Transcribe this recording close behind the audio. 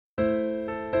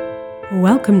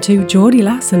Welcome to Geordie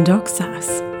Lass and Doc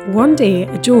Sass. One day,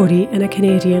 a Geordie and a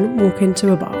Canadian walk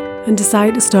into a bar and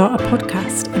decide to start a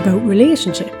podcast about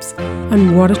relationships,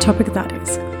 and what a topic that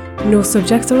is. No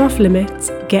subjects are off limits.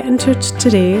 Get in touch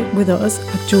today with us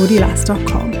at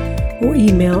geordielass.com or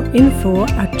email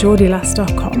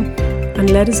info@geordielass.com and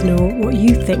let us know what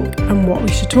you think and what we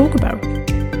should talk about.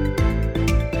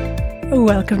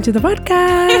 Welcome to the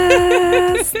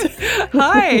podcast.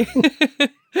 Hi.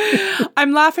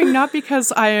 I'm laughing not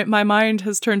because my mind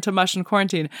has turned to mush in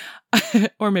quarantine,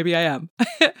 or maybe I am.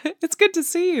 It's good to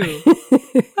see you.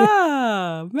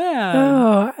 Oh, man.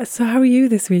 Oh, so how are you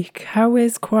this week? How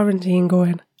is quarantine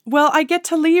going? Well, I get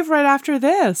to leave right after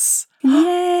this.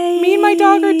 Yay! Me and my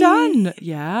dog are done.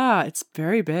 Yeah, it's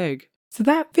very big. So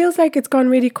that feels like it's gone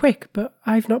really quick, but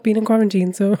I've not been in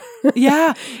quarantine, so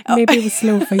yeah, maybe it was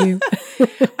slow for you.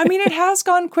 I mean, it has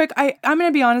gone quick. I'm going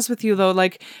to be honest with you, though.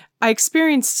 Like, I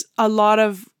experienced a lot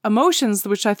of emotions,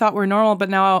 which I thought were normal, but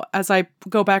now as I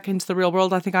go back into the real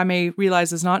world, I think I may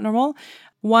realize is not normal.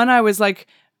 One, I was like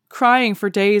crying for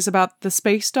days about the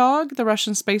space dog, the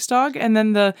Russian space dog. And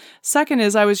then the second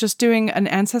is I was just doing an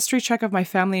ancestry check of my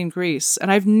family in Greece.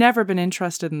 And I've never been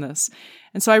interested in this.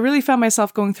 And so I really found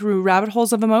myself going through rabbit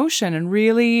holes of emotion and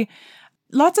really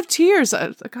lots of tears.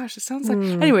 Gosh, it sounds like...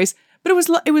 Anyways, but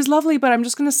it was lovely. But I'm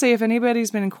just going to say, if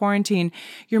anybody's been in quarantine,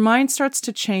 your mind starts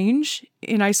to change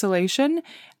in isolation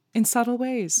in subtle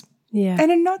ways. Yeah.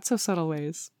 And in not so subtle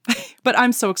ways. But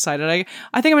I'm so excited. I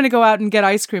think I'm going to go out and get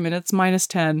ice cream and it's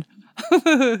 -10.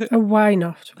 Why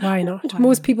not? Why not?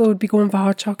 Most people would be going for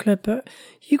hot chocolate, but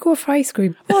you go for ice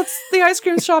cream. Well, the ice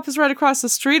cream shop is right across the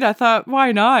street. I thought,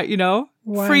 why not, you know?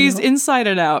 Why Freeze not? inside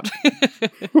and out.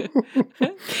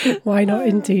 Why not,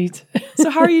 indeed? So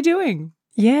how are you doing?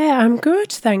 Yeah, I'm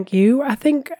good, thank you. I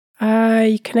think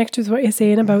I connect with what you're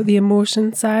saying about the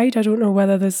emotion side. I don't know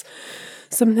whether there's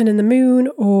something in the moon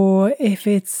or if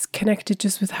it's connected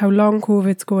just with how long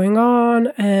COVID's going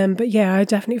on. But yeah, I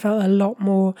definitely felt a lot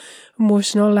more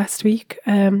emotional last week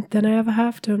than I ever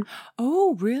have done.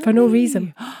 Oh, really? For no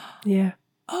reason. Yeah.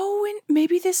 Oh, and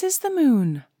maybe this is the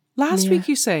moon. Last week,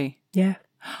 you say? Yeah.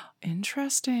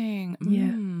 Interesting.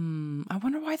 Yeah. I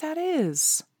wonder why that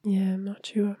is. Yeah, I'm not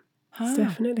sure. Huh. It's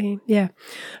definitely, yeah.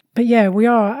 But yeah, we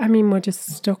are. I mean, we're just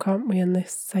stuck, aren't we, in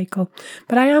this cycle?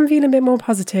 But I am feeling a bit more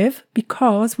positive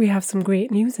because we have some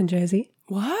great news in Jersey.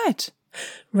 What?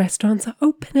 Restaurants are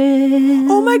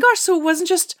opening. Oh my gosh, so it wasn't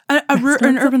just an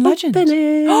urban legend.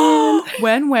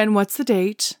 When? What's the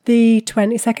date? The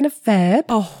 22nd of Feb.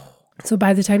 Oh. So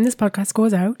by the time this podcast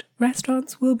goes out,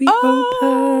 restaurants will be open.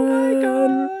 Oh my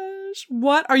gosh.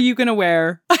 What are you going to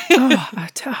wear? I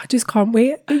just can't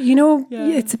wait. You know,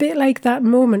 It's a bit like that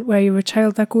moment where you're a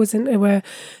child that goes into a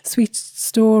sweet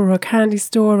store or a candy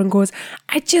store and goes,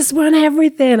 I just want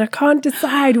everything. I can't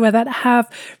decide whether to have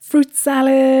fruit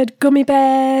salad, gummy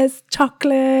bears,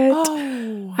 chocolate.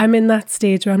 Oh. I'm in that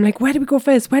stage where I'm like, where do we go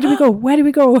first? Where do we go? Where do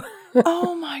we go?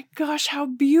 Oh my gosh, how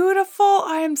beautiful.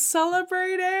 I am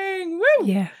celebrating. Woo!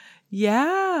 Yeah.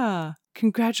 Yeah.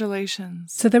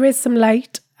 Congratulations. So there is some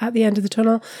light at the end of the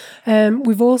tunnel.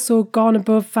 We've also gone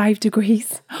above 5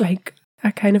 degrees. Like,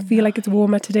 I kind of feel like it's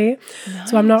warmer today. Nice.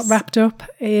 So I'm not wrapped up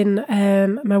in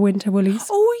my winter woolies.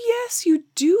 Oh, yes, you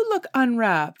do look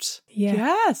unwrapped. Yeah.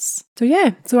 Yes.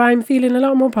 So I'm feeling a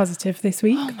lot more positive this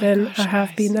week than gosh, I have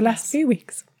guys, been the last few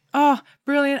weeks. Oh,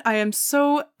 brilliant. I am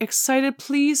so excited.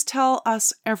 Please tell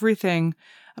us everything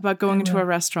about going into a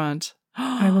restaurant.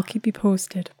 I will keep you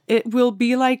posted. It will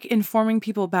be like informing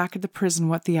people back at the prison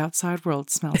what the outside world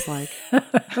smells like.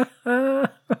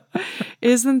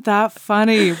 Isn't that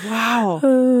funny? Wow.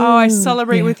 Oh, I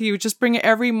celebrate with you. Just bring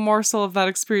every morsel of that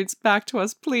experience back to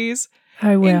us, please.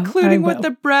 I will. Including what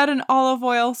the bread and olive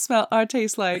oil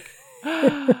taste like.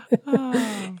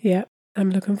 Oh. Yeah, I'm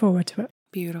looking forward to it.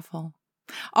 Beautiful.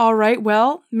 All right.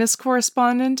 Well, Miss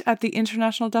Correspondent at the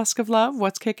International Desk of Love,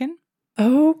 what's kicking?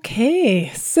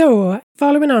 Okay, so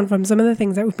following on from some of the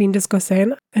things that we've been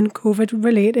discussing and COVID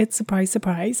related, surprise,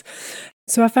 surprise.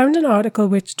 So I found an article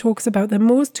which talks about the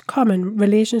most common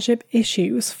relationship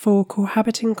issues for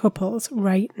cohabiting couples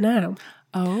right now.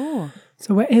 Oh.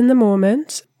 So we're in the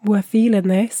moment, we're feeling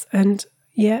this, and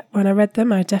yeah, when I read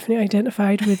them, I definitely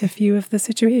identified with a few of the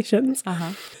situations.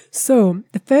 So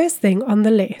the first thing on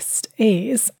the list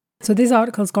is... So this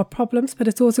article's got problems, but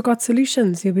it's also got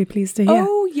solutions, you'll be pleased to hear.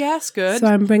 Oh, yes, good. So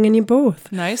I'm bringing you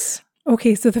both. Nice.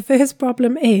 Okay, so the first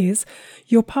problem is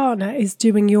your partner is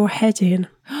doing your head in.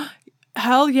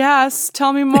 Hell yes.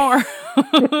 Tell me more.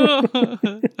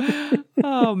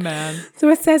 Oh, man. So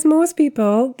it says most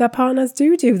people, their partners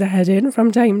do the head-in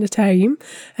from time to time,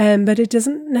 but it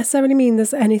doesn't necessarily mean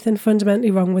there's anything fundamentally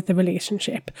wrong with the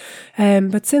relationship.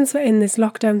 But since we're in this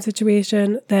lockdown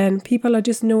situation, then people are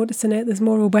just noticing it. There's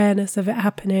more awareness of it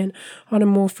happening on a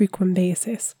more frequent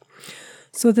basis.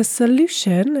 So the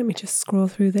solution, let me just scroll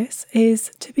through this,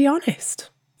 is to be honest.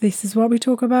 This is what we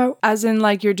talk about. As in,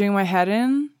 like, you're doing my head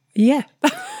in? Yeah.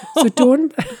 So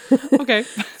don't Okay.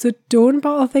 So don't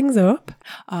bottle things up.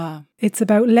 It's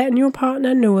about letting your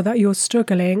partner know that you're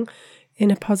struggling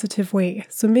in a positive way.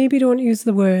 So maybe don't use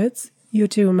the words, you're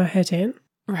doing my head in.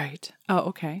 Right. Oh,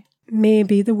 okay.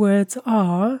 Maybe the words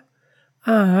are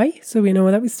I. So we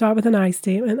know that we start with an I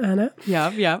statement, Anna.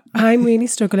 Yeah. I'm really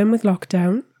struggling with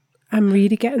lockdown. I'm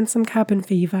really getting some cabin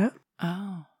fever.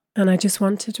 Oh. And I just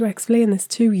wanted to explain this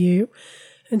to you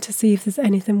and to see if there's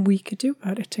anything we could do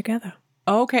about it together.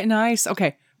 Okay, nice.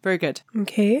 Okay, very good.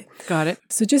 Okay. Got it.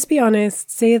 So just be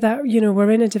honest, say that,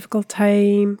 we're in a difficult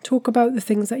time, talk about the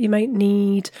things that you might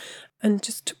need, and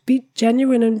just be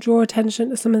genuine and draw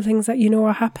attention to some of the things that you know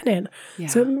are happening. Yeah.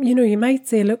 So, you might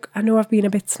say, look, I know I've been a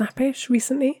bit snappish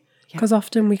recently, because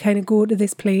often we kind of go to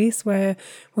this place where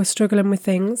we're struggling with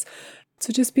things.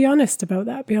 So just be honest about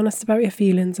that. Be honest about your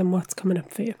feelings and what's coming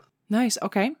up for you. Nice.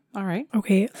 Okay. All right.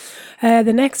 Okay.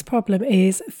 The next problem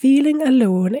is feeling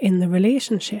alone in the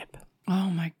relationship. Oh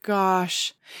my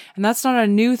gosh. And that's not a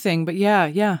new thing, but yeah.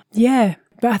 Yeah.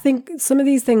 But I think some of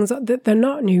these things, they're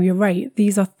not new, you're right.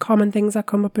 These are common things that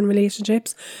come up in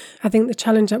relationships. I think the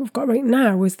challenge that we've got right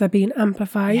now is they're being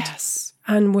amplified. Yes.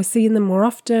 And we're seeing them more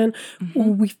often, or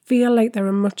we feel like they're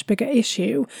a much bigger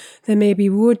issue than maybe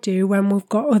we would do when we've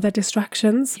got other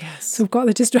distractions. Yes. So we've got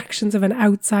the distractions of an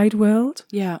outside world.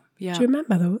 Yeah. Do you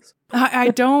remember those? I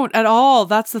don't at all.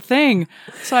 That's the thing.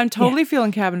 So I'm totally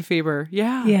feeling cabin fever.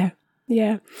 Yeah.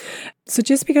 Yeah. So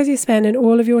just because you're spending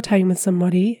all of your time with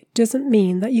somebody doesn't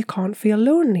mean that you can't feel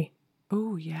lonely.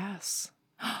 Oh, yes.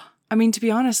 I mean, to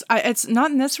be honest, it's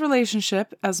not in this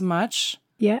relationship as much.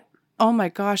 Yeah. Oh my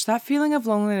gosh, that feeling of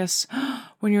loneliness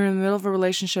when you're in the middle of a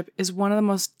relationship is one of the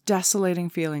most desolating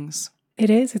feelings.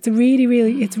 It is. It's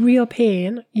it's real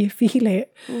pain. You feel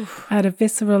it at a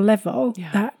visceral level.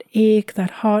 Yeah. That ache,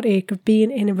 that heartache of being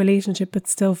in a relationship but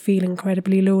still feel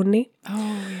incredibly lonely.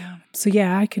 Oh, yeah. So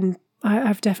yeah,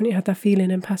 I've definitely had that feeling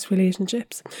in past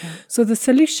relationships. Yeah. So the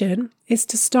solution is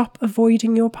to stop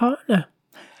avoiding your partner.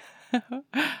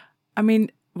 I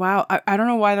mean, wow. I don't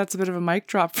know why that's a bit of a mic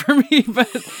drop for me, but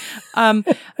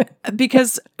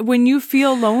because when you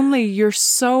feel lonely,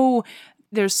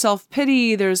 there's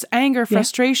self-pity, there's anger,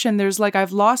 frustration, there's like,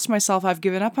 I've lost myself, I've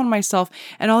given up on myself.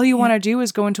 And all you want to do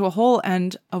is go into a hole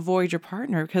and avoid your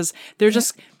partner because they're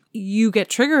just, you get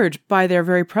triggered by their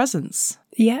very presence.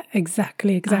 Yeah,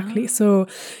 exactly. So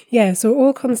it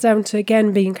all comes down to,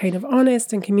 again, being kind of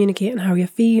honest and communicating how you're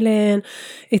feeling.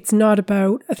 It's not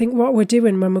about, I think what we're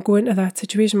doing when we go into that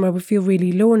situation where we feel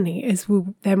really lonely is we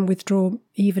then withdraw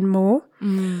even more.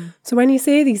 So when you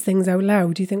say these things out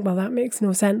loud, you think, well, that makes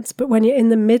no sense. But when you're in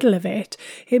the middle of it,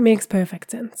 it makes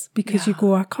perfect sense because you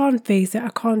go, I can't face it. I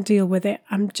can't deal with it.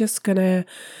 I'm just going to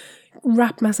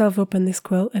wrap myself up in this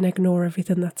quilt and ignore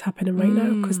everything that's happening right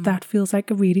now because that feels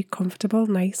like a really comfortable,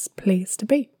 nice place to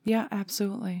be. Yeah,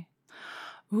 absolutely.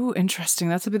 Ooh, interesting.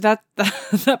 That's a bit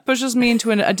that pushes me into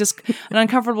an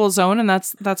uncomfortable zone, and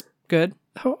that's good.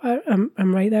 Oh,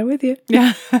 I'm right there with you.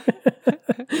 Yeah.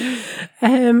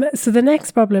 So the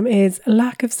next problem is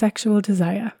lack of sexual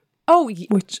desire. Oh,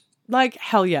 which like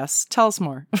hell yes. Tell us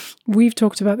more. We've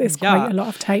talked about this quite a lot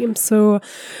of times. So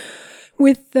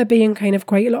with there being kind of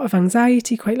quite a lot of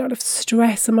anxiety, quite a lot of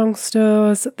stress amongst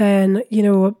us, then,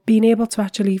 being able to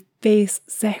actually face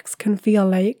sex can feel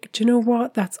like, do you know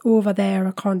what? That's over there.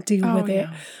 I can't deal with it.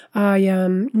 I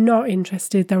am not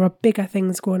interested. There are bigger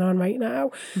things going on right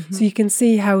now. So you can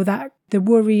see how that the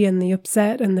worry and the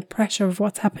upset and the pressure of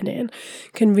what's happening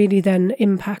can really then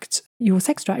impact your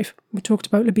sex drive. We talked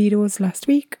about libidos last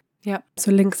week. Yep.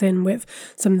 So links in with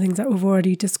some things that we've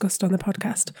already discussed on the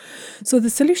podcast. So the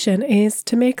solution is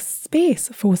to make space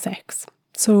for sex.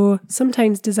 So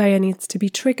sometimes desire needs to be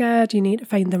triggered. You need to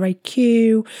find the right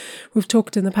cue. We've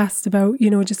talked in the past about,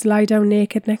 just lie down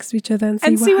naked next to each other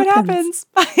and see what happens.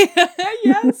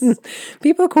 Yes.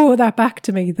 People quote that back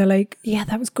to me. They're like, yeah,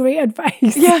 that was great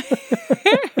advice. Yeah.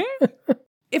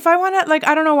 If I want to,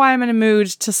 I don't know why I'm in a mood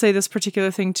to say this particular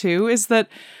thing too, is that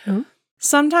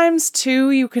sometimes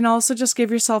too, you can also just give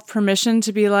yourself permission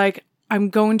to be like, I'm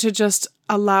going to just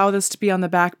allow this to be on the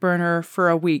back burner for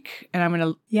a week and I'm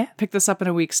going to pick this up in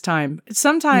a week's time.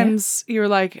 Sometimes you're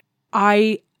like,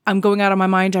 I I'm going out of my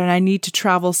mind and I need to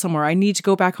travel somewhere. I need to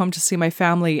go back home to see my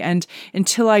family. And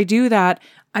until I do that,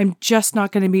 I'm just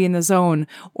not going to be in the zone.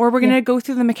 Or we're going to go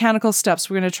through the mechanical steps.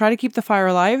 We're going to try to keep the fire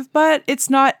alive, but it's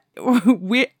not,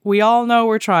 we all know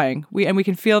we're trying. We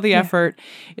can feel the effort.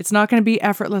 It's not going to be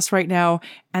effortless right now.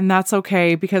 And that's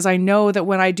okay, because I know that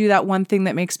when I do that one thing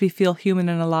that makes me feel human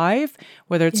and alive,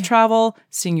 whether it's travel,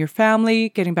 seeing your family,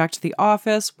 getting back to the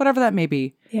office, whatever that may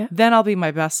be, then I'll be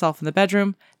my best self in the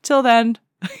bedroom. Till then,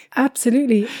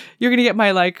 absolutely, you're going to get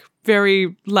my like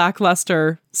very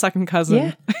lackluster second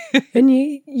cousin. Yeah. And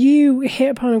you hit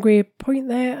upon a great point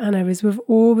there, Anna, is we've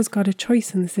always got a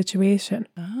choice in the situation.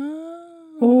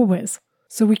 Always.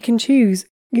 So we can choose,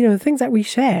 the things that we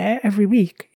share every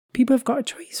week. People have got a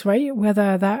choice, right?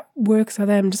 Whether that works for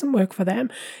them, doesn't work for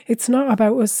them. It's not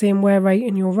about us saying we're right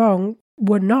and you're wrong.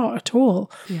 We're not at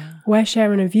all. Yeah. We're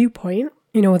sharing a viewpoint.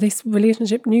 This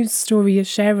relationship news story is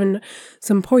sharing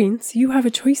some points. You have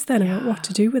a choice then about what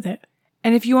to do with it.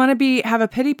 And if you want to have a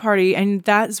pity party and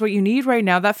that is what you need right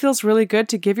now, that feels really good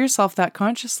to give yourself that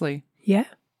consciously. Yeah.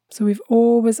 So we've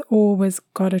always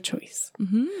got a choice.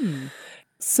 Mm-hmm.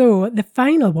 So the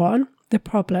final one, the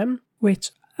problem,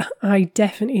 which I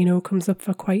definitely know comes up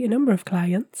for quite a number of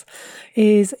clients,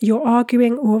 is you're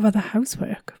arguing over the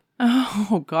housework.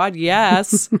 Oh, God,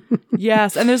 yes.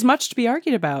 Yes. And there's much to be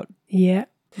argued about. Yeah.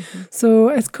 Mm-hmm. So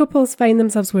as couples find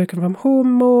themselves working from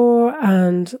home more,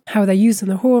 and how they're using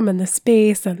the home and the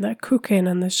space and the cooking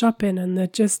and the shopping and the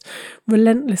just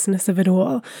relentlessness of it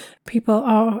all, people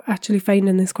are actually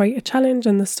finding this quite a challenge,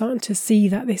 and they're starting to see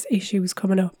that this issue is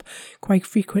coming up quite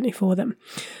frequently for them.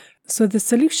 So the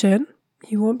solution,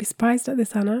 you won't be surprised at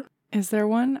this, Anna. Is there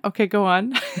one? Okay, go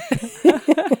on.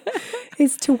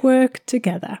 Is to work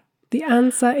together. The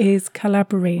answer is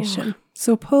collaboration.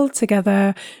 So pull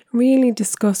together, really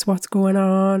discuss what's going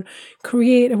on,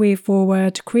 create a way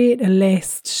forward, create a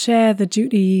list, share the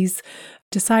duties,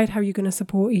 decide how you're going to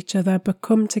support each other, but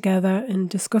come together and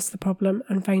discuss the problem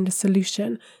and find a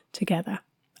solution together.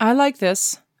 I like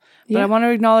this, but I want to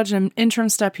acknowledge an interim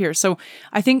step here. So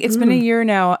I think it's been a year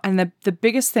now, and the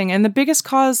biggest thing and the biggest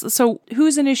cause, so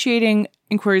who's initiating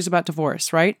inquiries about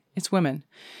divorce, right? It's women.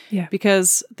 Yeah.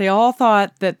 Because they all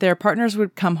thought that their partners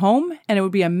would come home and it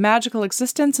would be a magical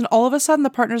existence, and all of a sudden the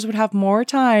partners would have more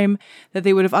time that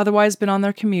they would have otherwise been on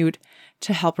their commute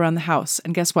to help around the house.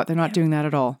 And guess what? They're not doing that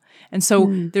at all. And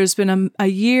so there's been a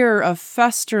year of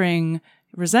festering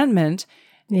resentment.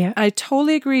 Yeah. I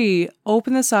totally agree.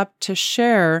 Open this up to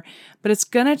share, but it's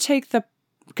going to take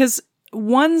because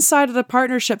one side of the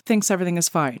partnership thinks everything is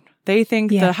fine. They think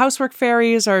the housework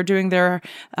fairies are doing their,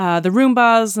 the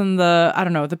Roombas and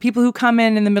the people who come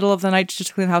in the middle of the night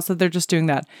to clean the house, that they're just doing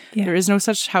that. Yeah. There is no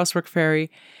such housework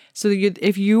fairy. So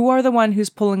if you are the one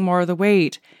who's pulling more of the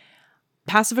weight,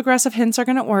 passive aggressive hints are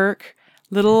going to work.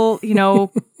 You're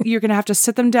going to have to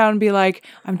sit them down and be like,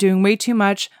 I'm doing way too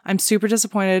much. I'm super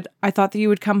disappointed. I thought that you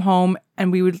would come home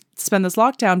and we would spend this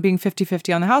lockdown being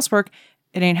 50-50 on the housework.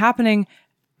 It ain't happening.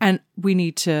 And we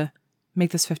need to make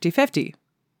this 50-50.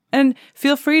 And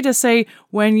feel free to say,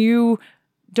 when you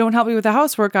don't help me with the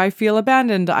housework, I feel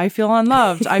abandoned. I feel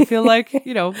unloved. I feel like,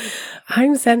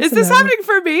 I'm sensing. Is this happening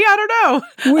for me? I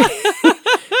don't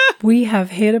know. We have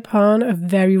hit upon a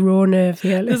very raw nerve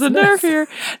here. There's a nerve here.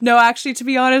 No, actually, to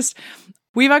be honest,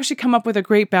 we've actually come up with a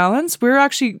great balance. We're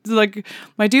actually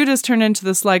my dude has turned into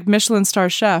this Michelin star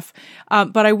chef.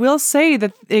 But I will say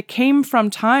that it came from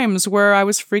times where I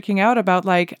was freaking out about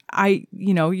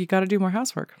you got to do more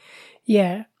housework.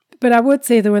 Yeah. But I would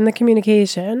say, though, in the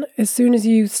communication, as soon as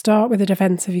you start with a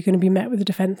defensive, you're going to be met with a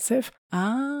defensive.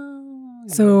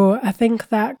 So I think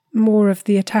that more of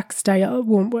the attack style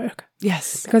won't work.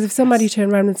 Yes. Because if somebody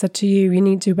turned around and said to you, you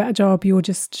need to do a better job, you're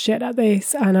just shit at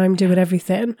this and I'm doing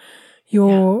everything,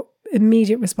 your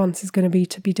immediate response is going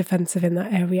to be defensive in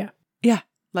that area. Yeah.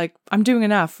 Like, I'm doing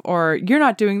enough, or you're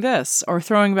not doing this, or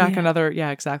throwing back another,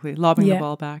 exactly, lobbing the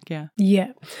ball back,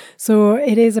 Yeah. So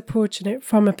it is approaching it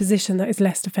from a position that is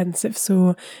less defensive.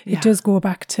 So it does go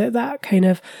back to that kind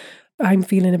of, I'm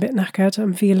feeling a bit knackered.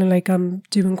 I'm feeling like I'm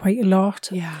doing quite a lot.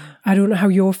 Yeah. I don't know how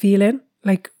you're feeling,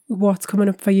 like what's coming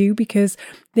up for you, because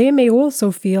they may also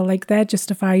feel like they're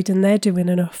justified and they're doing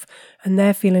enough and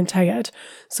they're feeling tired.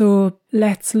 So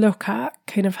let's look at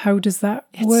kind of how does that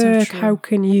work? So how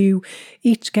can you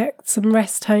each get some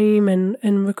rest time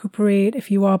and recuperate if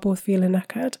you are both feeling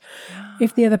knackered? Yeah.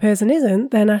 If the other person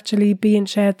isn't, then actually being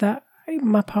shared that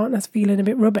my partner's feeling a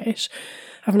bit rubbish,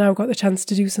 I've now got the chance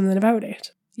to do something about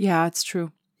it. Yeah, it's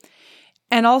true.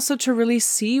 And also to really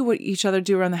see what each other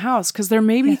do around the house, because there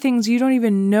may be things you don't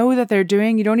even know that they're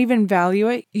doing. You don't even value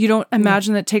it. You don't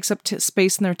imagine that it takes up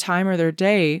space in their time or their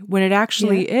day when it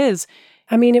actually is.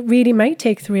 I mean, it really might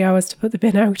take 3 hours to put the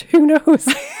bin out. Who knows?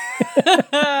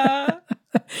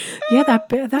 Yeah,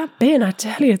 that bin, I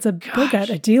tell you, it's a bugger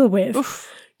to deal with.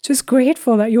 Oof. Just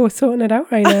grateful that you're sorting it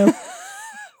out right now.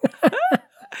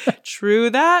 True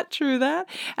that.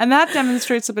 And that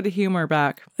demonstrates a bit of humor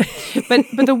back. But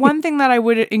the one thing that I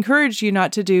would encourage you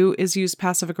not to do is use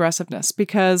passive aggressiveness,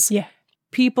 because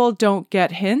people don't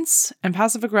get hints, and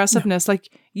passive aggressiveness, like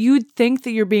you'd think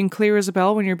that you're being clear as a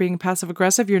bell when you're being passive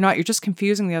aggressive. You're not. You're just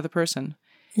confusing the other person.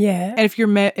 Yeah. And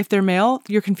if they're male,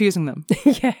 you're confusing them.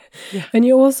 Yeah. And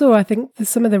you also, I think,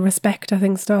 some of the respect, I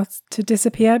think, starts to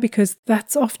disappear, because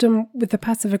that's often with the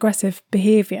passive aggressive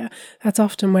behaviour, that's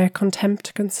often where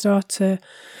contempt can start to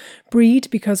breed,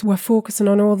 because we're focusing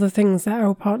on all the things that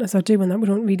our partners are doing that we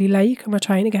don't really like, and we're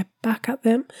trying to get back at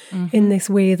them in this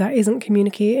way that isn't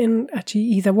communicating actually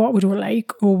either what we don't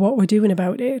like or what we're doing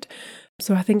about it.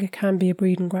 So I think it can be a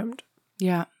breeding ground.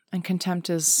 Yeah. And contempt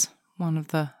is one of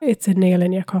the... It's a nail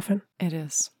in your coffin. It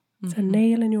is. It's a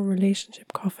nail in your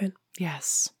relationship coffin.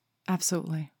 Yes,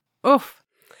 absolutely. Oof.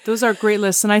 Those are great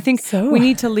lists. And I think we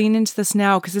need to lean into this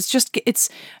now, because it's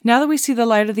now that we see the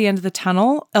light at the end of the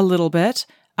tunnel a little bit,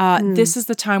 this is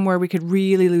the time where we could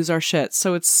really lose our shit.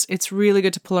 So it's really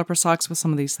good to pull up our socks with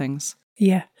some of these things.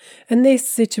 Yeah. And this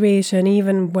situation,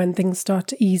 even when things start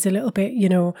to ease a little bit,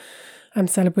 I'm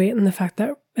celebrating the fact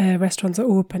that restaurants are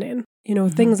opening.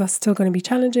 Things are still going to be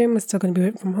challenging. We're still going to be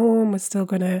working from home. We're still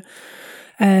going to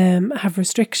have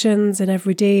restrictions in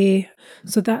every day.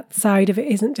 So that side of it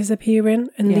isn't disappearing.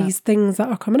 And these things that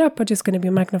are coming up are just going to be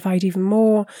magnified even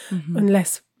more,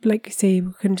 unless, like you say,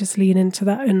 we can just lean into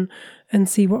that and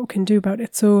see what we can do about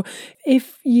it. So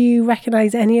if you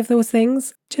recognise any of those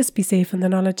things, just be safe in the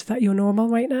knowledge that you're normal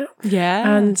right now.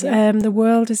 Yeah. And the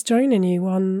world is joining you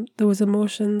on those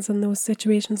emotions and those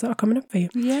situations that are coming up for you.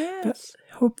 Yes. But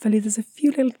hopefully there's a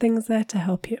few little things there to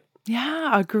help you.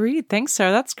 Yeah, agreed. Thanks,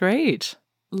 Sarah. That's great.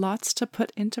 Lots to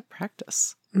put into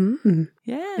practice.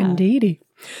 Yeah. Indeedy.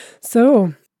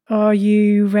 So, are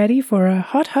you ready for a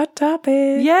hot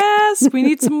topic? Yes, we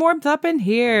need some warmth up in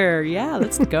here. Yeah,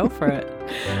 let's go for it.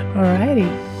 Alrighty.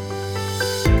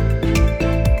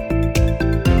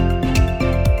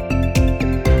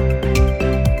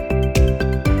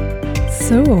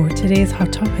 So, today's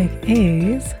hot topic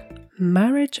is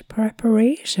marriage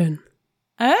preparation.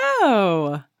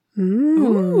 Oh.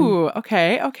 Ooh,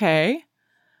 okay.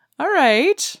 All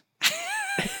right.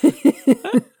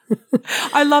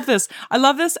 I love this.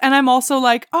 And I'm also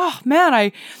like, oh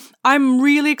man, I'm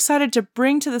really excited to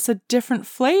bring to this a different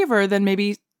flavor than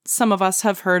maybe some of us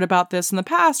have heard about this in the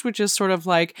past, which is sort of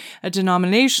like a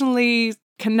denominationally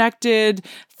connected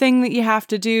thing that you have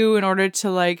to do in order to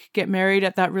like get married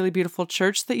at that really beautiful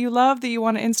church that you love, that you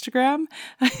want to Instagram.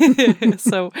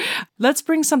 So let's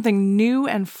bring something new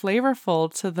and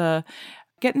flavorful to the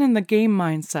getting in the game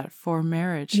mindset for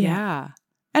marriage. Yeah.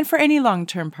 And for any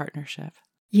long-term partnership.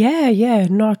 Yeah.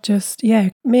 Not just,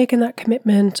 making that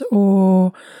commitment,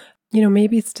 or,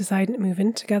 maybe it's deciding to move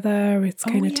in together. It's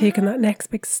kind of taking that next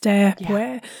big step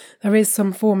where there is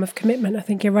some form of commitment. I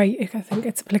think you're right. I think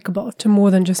it's applicable to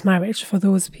more than just marriage for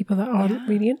those people that aren't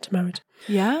really into marriage.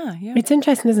 Yeah. It's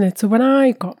interesting, isn't it? So when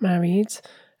I got married,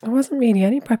 there wasn't really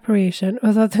any preparation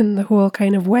other than the whole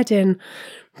kind of wedding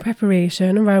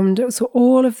preparation around it. So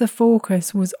all of the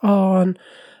focus was on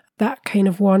that kind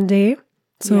of one day.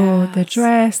 So the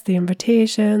dress, the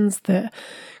invitations, the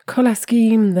colour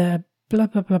scheme, the blah,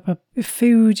 blah, blah, blah,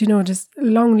 food, just a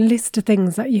long list of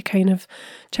things that you kind of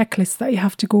checklists that you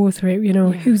have to go through,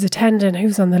 who's attending,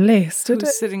 who's on the list.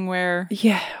 Who's sitting where.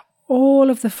 Yeah. All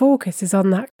of the focus is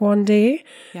on that one day.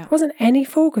 There wasn't any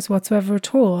focus whatsoever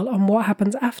at all on what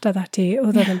happens after that day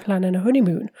other than planning a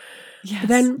honeymoon. Yes. But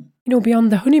then,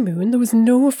 beyond the honeymoon, there was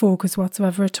no focus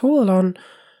whatsoever at all on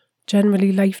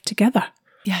generally life together.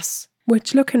 Yes.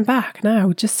 Which, looking back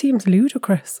now, just seems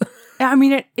ludicrous. I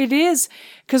mean, it is,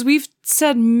 because we've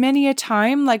said many a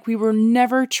time, like, we were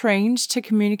never trained to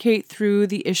communicate through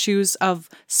the issues of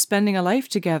spending a life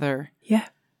together. Yeah.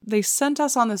 They sent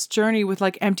us on this journey with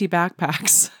like empty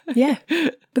backpacks. Yeah.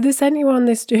 But they sent you on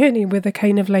this journey with a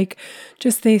kind of like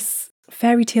just this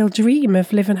fairy tale dream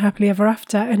of living happily ever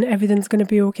after and everything's going to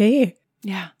be okay.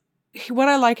 Yeah. What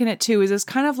I like in it too is it's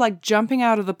kind of like jumping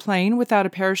out of the plane without a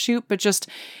parachute, but just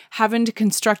having to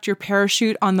construct your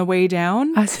parachute on the way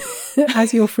down.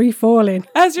 As you're free falling.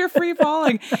 As you're free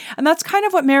falling. And that's kind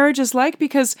of what marriage is like,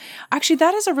 because actually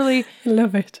that is a really...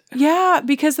 Love it. Yeah,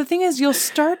 because the thing is you'll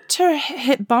start to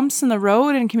hit bumps in the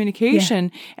road in communication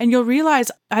and you'll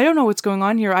realize, I don't know what's going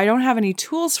on here. I don't have any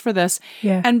tools for this.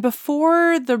 Yeah. And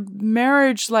before the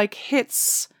marriage like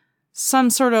hits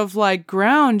some sort of like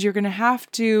ground, you're going to have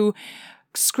to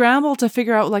scramble to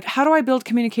figure out, like, how do I build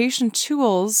communication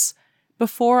tools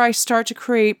before I start to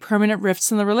create permanent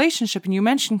rifts in the relationship? And you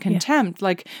mentioned contempt,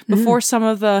 like before some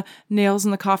of the nails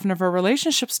in the coffin of our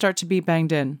relationship start to be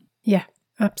banged in. Yeah,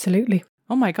 absolutely.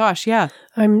 Oh my gosh, yeah.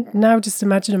 I'm now just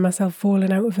imagining myself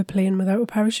falling out of a plane without a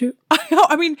parachute.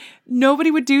 I mean,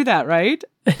 nobody would do that, right?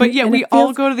 But yet we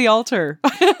all go to the altar.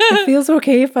 It feels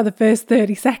okay for the first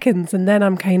 30 seconds and then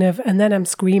I'm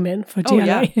screaming for dear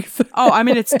life. I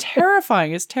mean, it's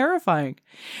terrifying. It's terrifying.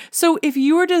 So if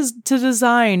you were to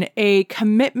design a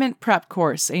commitment prep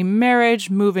course, a marriage,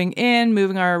 moving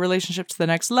our relationship to the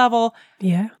next level,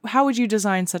 how would you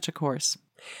design such a course?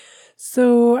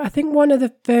 So I think one of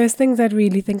the first things I'd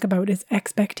really think about is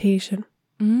expectation.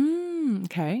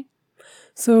 Okay.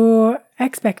 So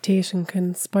expectation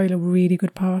can spoil a really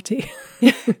good party.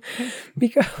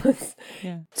 Because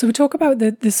so we talk about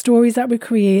the stories that we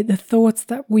create, the thoughts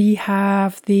that we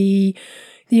have, the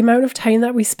amount of time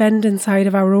that we spend inside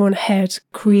of our own head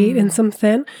creating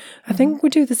something. I think we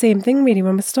do the same thing really.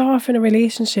 When we start off in a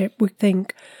relationship, we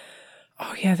think,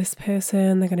 oh yeah, this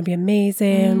person, they're going to be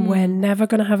amazing. We're never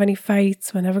going to have any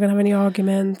fights. We're never going to have any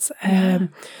arguments.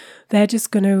 They're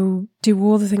just going to do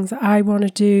all the things that I want to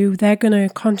do. They're going to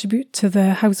contribute to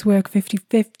the housework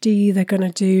 50-50. They're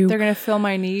going to fill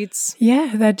my needs.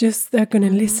 Yeah, they're going to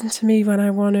listen to me when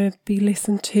I want to be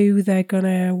listened to. They're going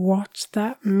to watch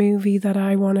that movie that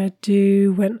I want to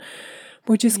do. And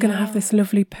we're just going to have this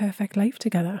lovely, perfect life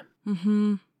together.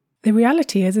 Mm-hmm. The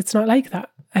reality is it's not like that.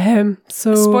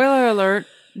 So spoiler alert.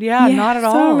 Yeah, not at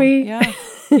all. Sorry.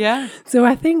 Yeah. So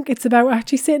I think it's about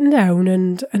actually sitting down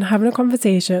and having a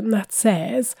conversation that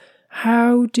says,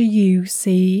 how do you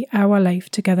see our life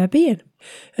together being?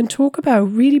 And talk about,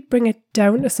 really bring it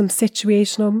down to some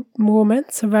situational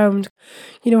moments around,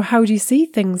 how do you see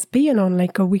things being on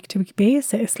like a week-to-week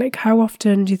basis? Like how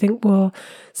often do you think we'll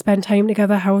spend time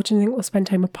together? How often do you think we'll spend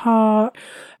time apart?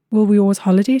 Will we always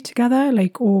holiday together?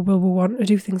 Or will we want to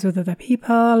do things with other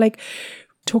people?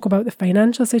 Talk about the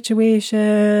financial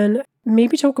situation,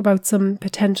 maybe talk about some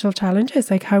potential challenges,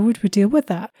 like how would we deal with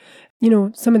that?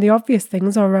 Some of the obvious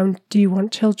things are around, do you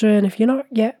want children? If you're not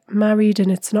yet married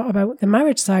and it's not about the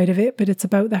marriage side of it, but it's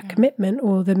about that commitment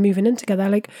or the moving in together,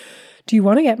 do you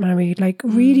want to get married?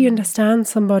 Really understand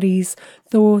somebody's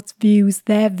thoughts, views,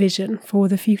 their vision for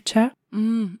the future.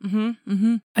 And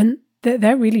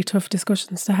they're really tough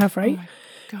discussions to have, right?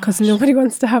 Because nobody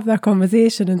wants to have that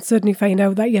conversation and suddenly find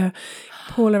out that you're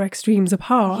polar extremes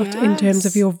apart in terms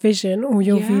of your vision or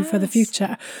your view for the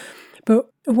future. But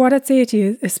what I'd say to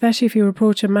you, especially if you're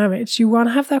approaching marriage, you want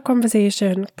to have that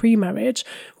conversation pre-marriage,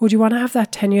 or do you want to have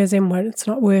that 10 years in when it's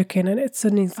not working and it's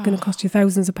suddenly going to cost you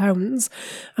thousands of pounds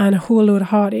and a whole load of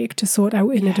heartache to sort out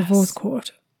in a divorce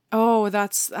court? Oh,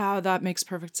 that makes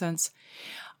perfect sense.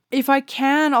 If I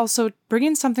can also bring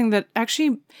in something that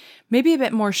actually may be a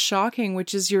bit more shocking,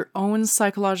 which is your own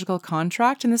psychological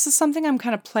contract. And this is something I'm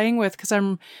kind of playing with because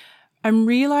I'm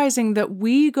realizing that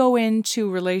we go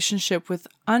into relationship with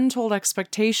untold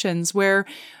expectations where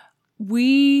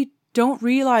we don't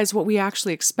realize what we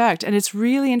actually expect. And it's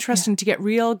really interesting to get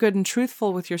real good and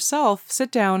truthful with yourself,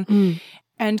 sit down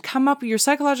and come up with your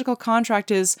psychological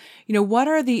contract is, what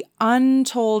are the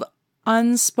untold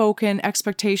unspoken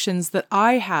expectations that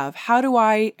I have? How do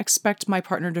I expect my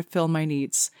partner to fill my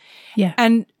needs? Yeah.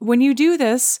 And when you do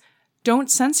this,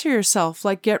 don't censor yourself,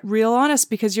 get real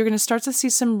honest, because you're going to start to see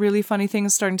some really funny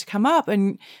things starting to come up,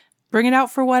 and bring it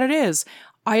out for what it is.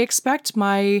 I expect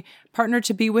my partner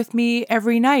to be with me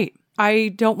every night.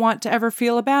 I don't want to ever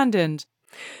feel abandoned.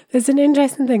 There's an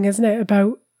interesting thing, isn't it,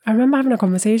 I remember having a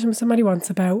conversation with somebody once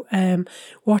about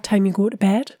what time you go to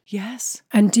bed. Yes.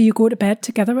 And do you go to bed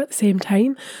together at the same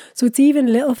time? So it's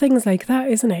even little things like that,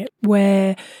 isn't it?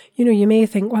 Where, you may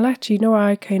think, well, actually, no,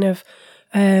 I kind of,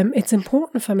 it's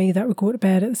important for me that we go to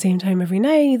bed at the same time every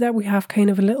night, that we have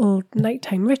kind of a little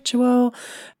nighttime ritual.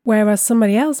 Whereas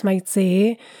somebody else might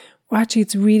say, well, actually,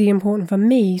 it's really important for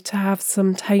me to have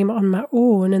some time on my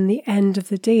own, and the end of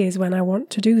the day is when I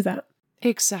want to do that.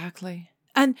 Exactly.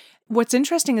 And what's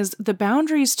interesting is the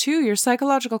boundaries too. Your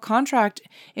psychological contract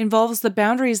involves the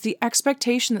boundaries, the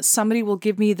expectation that somebody will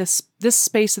give me this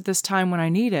space at this time when I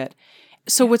need it.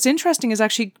 So what's interesting is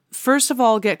actually, first of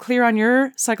all, get clear on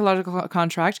your psychological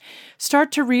contract.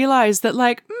 Start to realize that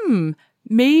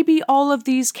maybe all of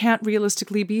these can't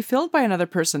realistically be filled by another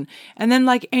person. And then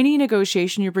like any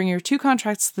negotiation, you bring your two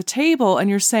contracts to the table and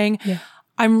you're saying,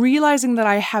 I'm realizing that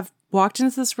I have walked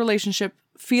into this relationship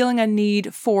feeling a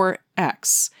need for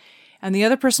X. And the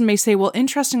other person may say, well,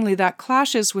 interestingly, that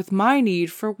clashes with my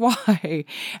need for Y.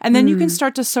 And then you can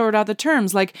start to sort out the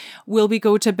terms. Like, will we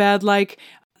go to bed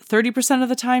 30% of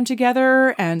the time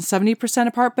together and 70%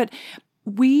 apart. But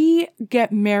we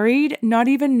get married not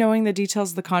even knowing the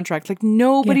details of the contract. Like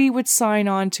nobody would sign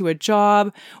on to a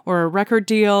job or a record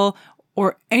deal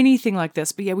or anything like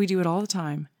this. But yeah, we do it all the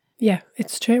time. Yeah,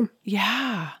 it's true.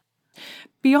 Yeah.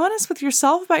 Be honest with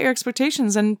yourself about your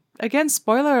expectations. And again,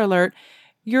 spoiler alert,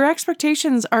 your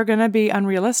expectations are going to be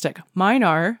unrealistic. Mine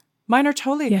are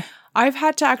totally. Yeah. I've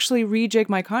had to actually rejig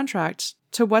my contract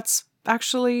to what's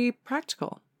actually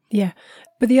practical. Yeah.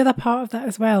 But the other part of that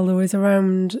as well, though, is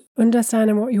around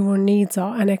understanding what your own needs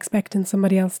are and expecting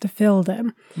somebody else to fill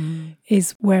them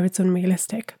is where it's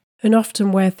unrealistic. And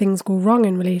often where things go wrong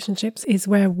in relationships is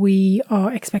where we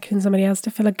are expecting somebody else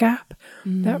to fill a gap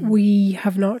that we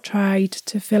have not tried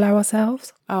to fill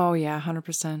ourselves. Oh, yeah,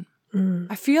 100%.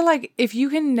 I feel like if you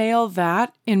can nail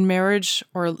that in marriage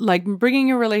or like bringing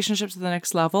your relationship to the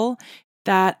next level,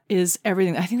 that is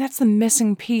everything. I think that's the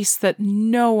missing piece that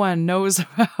no one knows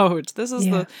about. This is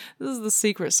the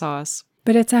secret sauce.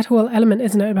 But it's that whole element,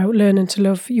 isn't it, about learning to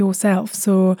love yourself.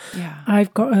 So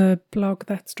I've got a blog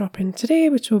that's dropping today,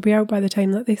 which will be out by the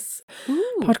time that this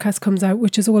podcast comes out,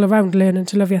 which is all around learning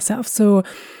to love yourself. So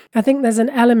I think there's an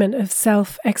element of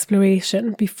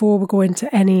self-exploration before we go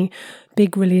into any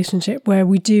big relationship where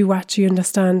we do actually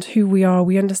understand who we are,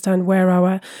 we understand where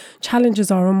our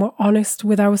challenges are, and we're honest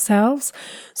with ourselves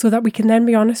so that we can then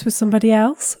be honest with somebody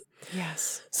else.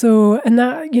 Yes. So, and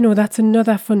that, that's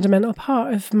another fundamental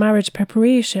part of marriage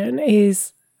preparation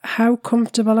is how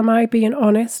comfortable am I being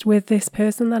honest with this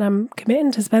person that I'm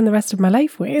committing to spend the rest of my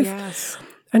life with? Yes.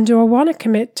 And do I want to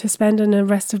commit to spending the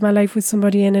rest of my life with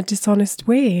somebody in a dishonest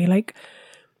way? Like,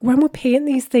 when we paint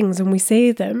these things and we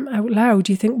say them out loud,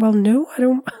 you think, well, no, I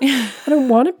don't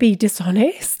want to be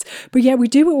dishonest. But yet we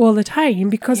do it all the time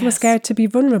because we're scared to be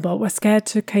vulnerable. We're scared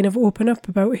to kind of open up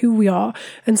about who we are.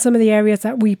 And some of the areas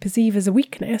that we perceive as a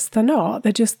weakness, they're not.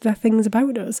 They're things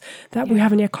about us that we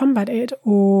haven't yet combated,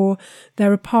 or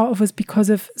they're a part of us because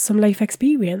of some life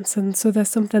experience. And so there's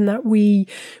something that we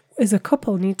as a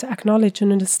couple need to acknowledge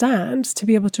and understand to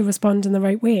be able to respond in the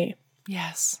right way.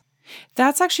 Yes.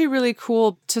 That's actually really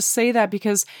cool to say that,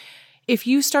 because if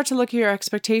you start to look at your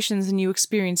expectations and you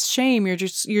experience shame, you're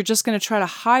just going to try to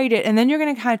hide it. And then you're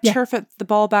going to kind of turf the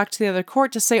ball back to the other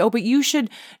court to say, oh, but you should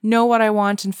know what I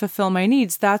want and fulfill my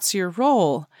needs. That's your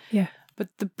role. Yeah. But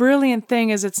the brilliant thing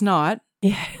is it's not.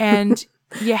 Yeah. And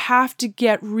you have to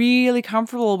get really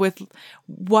comfortable with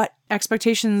what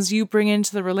expectations you bring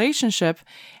into the relationship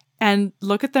and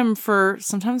look at them for,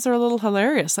 sometimes they're a little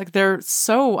hilarious. Like they're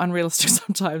so unrealistic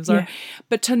sometimes.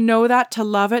 But to know that, to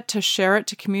love it, to share it,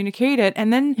 to communicate it.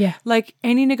 And then like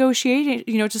any negotiating,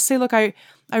 to say, look, I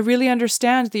really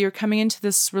understand that you're coming into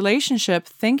this relationship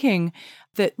thinking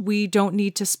that we don't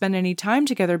need to spend any time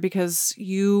together because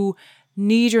you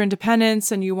need your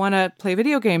independence and you want to play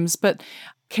video games. But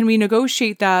can we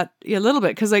negotiate that a little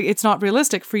bit? Because like it's not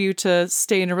realistic for you to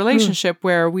stay in a relationship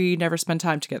where we never spend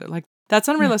time together. Like that's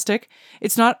unrealistic.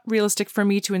 It's not realistic for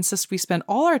me to insist we spend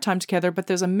all our time together, but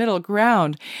there's a middle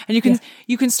ground. And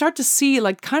you can start to see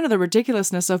like kind of the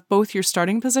ridiculousness of both your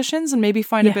starting positions and maybe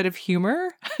find a bit of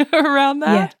humor around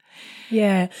that.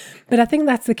 Yeah. But I think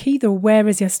that's the key though. Where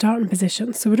is your starting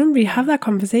position? So we don't really have that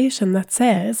conversation that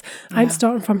says, I'm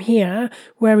starting from here.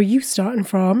 Where are you starting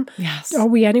from? Yes. Are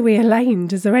we anyway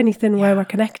aligned? Is there anything where we're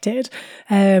connected?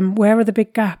 Where are the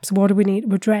big gaps? What do we need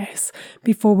to address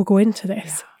before we go into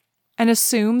this? Yeah. And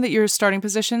assume that your starting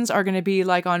positions are going to be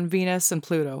like on Venus and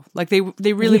Pluto. Like they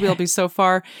really will be so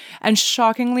far and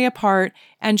shockingly apart.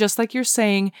 And just like you're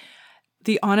saying,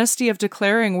 the honesty of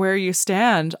declaring where you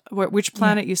stand, which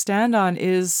planet you stand on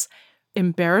is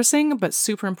embarrassing, but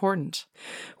super important.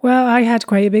 Well, I had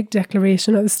quite a big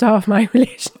declaration at the start of my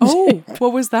relationship. Oh,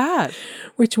 what was that?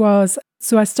 Which was,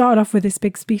 so I started off with this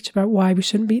big speech about why we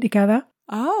shouldn't be together.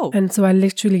 Oh. And so I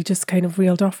literally just kind of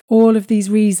reeled off all of these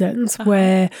reasons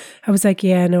where I was like,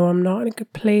 yeah, no, I'm not in a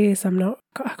good place. I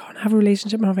can't have a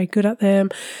relationship. I'm not very good at them.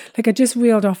 Like I just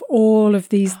reeled off all of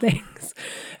these things.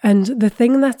 And the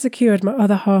thing that secured my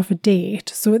other half a date,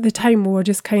 so at the time we were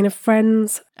just kind of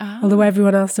friends, although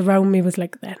everyone else around me was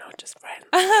like, they're not just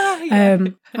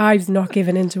friends. I was not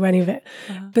giving into any of it.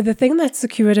 But the thing that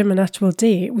secured him an actual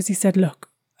date was he said, look,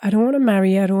 I don't want to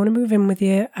marry you. I don't want to move in with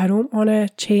you. I don't want to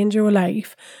change your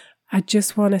life. I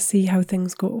just want to see how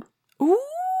things go.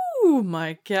 Ooh,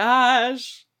 my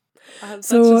gosh. That's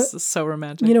just so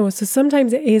romantic. So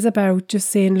sometimes it is about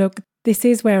just saying, look, this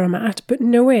is where I'm at, but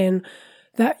knowing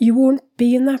that you won't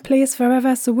be in that place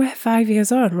forever. So we're 5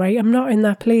 years on, right? I'm not in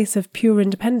that place of pure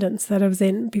independence that I was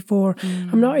in before.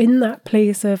 I'm not in that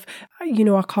place of, you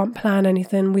know, I can't plan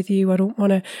anything with you. I don't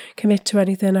want to commit to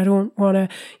anything. I don't want to,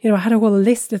 you know, I had a whole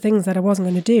list of things that I wasn't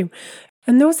going to do.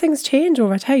 And those things change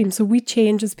over time. So we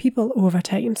change as people over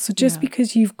time. So just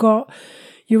because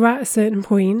you're at a certain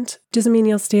point doesn't mean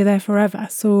you'll stay there forever.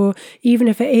 So even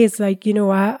if it is like, you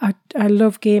know, I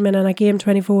love gaming and I game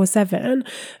 24/7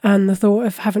 and the thought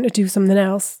of having to do something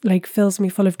else like fills me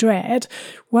full of dread,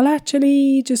 well,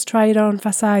 actually just try it on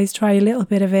for size, try a little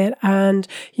bit of it, and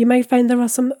you might find there are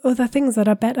some other things that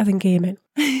are better than gaming.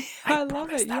 I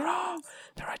love it.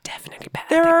 There are definitely better.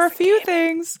 There are a things than few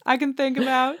gaming. things I can think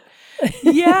about.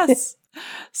 Yes.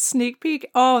 Sneak peek.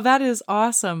 Oh, that is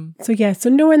awesome. So yeah, so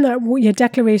knowing that your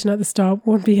declaration at the start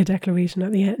won't be a declaration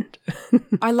at the end.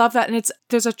 I love that. And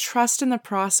there's a trust in the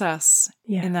process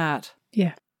in that.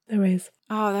 Yeah, there is.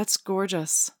 Oh, that's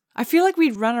gorgeous. I feel like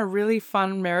we'd run a really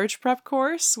fun marriage prep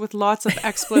course with lots of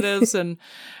expletives and,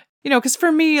 you know, because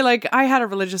for me, like I had a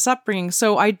religious upbringing,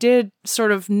 so I did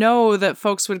sort of know that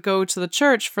folks would go to the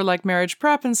church for like marriage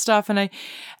prep and stuff. And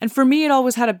for me, it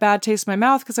always had a bad taste in my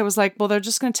mouth because I was like, well, they're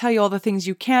just going to tell you all the things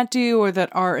you can't do or that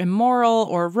are immoral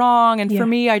or wrong. And for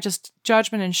me,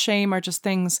 judgment and shame are just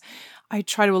things I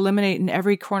try to eliminate in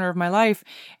every corner of my life.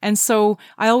 And so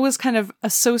I always kind of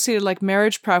associated like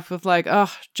marriage prep with like,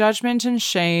 judgment and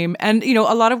shame. And, you know,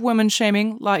 a lot of women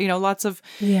shaming, you know, lots of,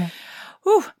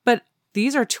 but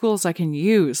these are tools I can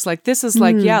use. Like this is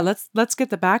like, let's get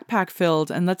the backpack filled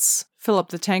and let's fill up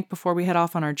the tank before we head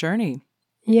off on our journey.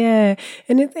 Yeah.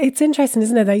 And it's interesting,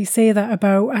 isn't it, that you say that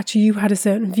about actually you had a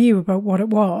certain view about what it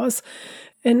was.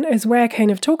 And as we're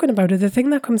kind of talking about it, the thing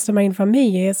that comes to mind for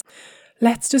me is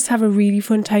let's just have a really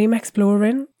fun time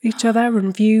exploring each other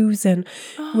and views and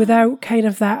without kind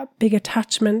of that big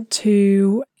attachment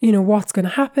to, you know, what's going to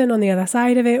happen on the other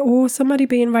side of it or somebody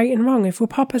being right and wrong. If we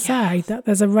pop aside that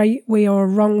there's a right way or a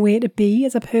wrong way to be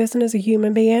as a person, as a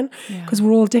human being, because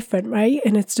we're all different, right?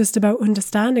 And it's just about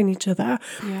understanding each other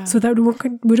so that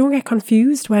we don't get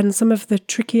confused when some of the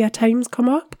trickier times come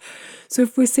up. So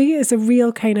if we see it as a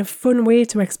real kind of fun way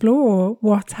to explore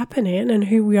what's happening and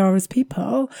who we are as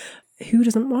people, who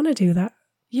doesn't want to do that?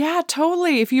 Yeah,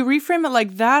 totally. If you reframe it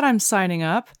like that, I'm signing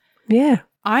up. Yeah.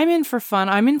 I'm in for fun.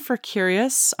 I'm in for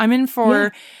curious. I'm in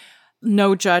for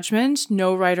no judgment,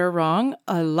 no right or wrong.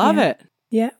 I love it.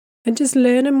 Yeah. And just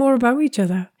learning more about each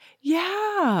other.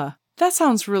 Yeah. That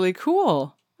sounds really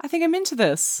cool. I think I'm into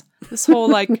this. This whole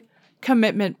like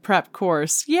commitment prep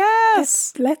course.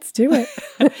 Yes. Let's do it.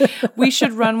 We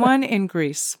should run one in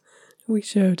Greece. We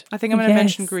should. I think I'm going to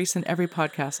mention Greece in every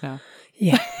podcast now.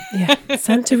 Yeah.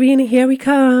 Santorini, here we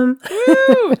come.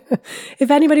 If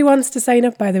anybody wants to sign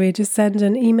up, by the way, just send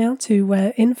an email to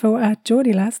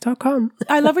info@geordielass.com.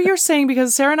 I love what you're saying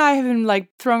because Sarah and I have been like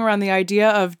throwing around the idea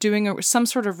of doing some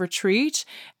sort of retreat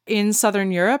in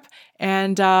Southern Europe.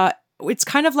 And it's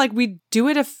kind of like we do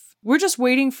it if we're just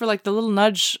waiting for like the little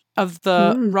nudge of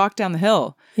the rock down the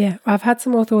hill. Yeah, I've had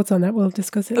some more thoughts on that. We'll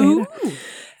discuss it later. Ooh.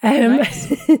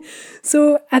 Nice.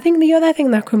 So I think the other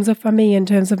thing that comes up for me in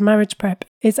terms of marriage prep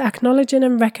is acknowledging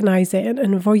and recognizing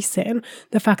and voicing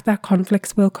the fact that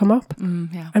conflicts will come up.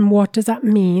 And what does that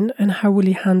mean and how will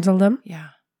you handle them? Yeah.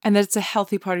 And that it's a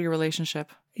healthy part of your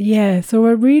relationship. Yeah. So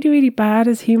we're really, really bad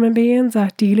as human beings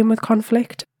at dealing with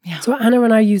conflict. Yeah. So Anna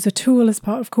and I use a tool as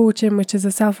part of coaching, which is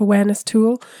a self-awareness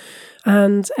tool.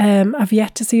 And I've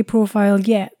yet to see a profile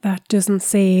yet that doesn't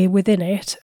say within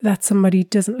it that somebody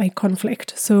doesn't like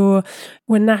conflict. So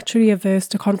we're naturally averse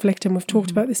to conflict, and we've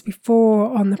talked about this before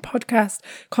on the podcast.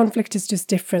 Conflict is just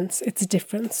difference. It's a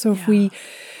difference. So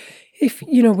if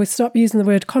you know, we stop using the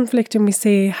word conflict and we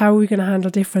say, how are we going to handle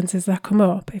differences that come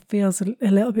up? It feels a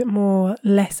little bit more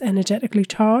less energetically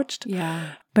charged.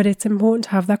 Yeah. But it's important to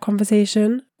have that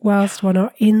conversation whilst we're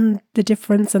not in the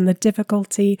difference and the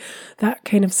difficulty that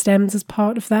kind of stems as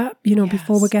part of that, you know,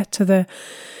 before we get to the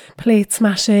plate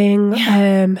smashing,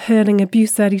 hurling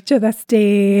abuse at each other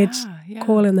stage,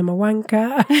 calling them a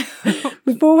wanker.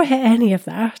 Before we hit any of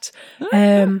that,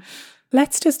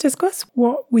 let's just discuss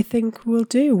what we think we'll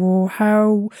do, or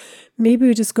how maybe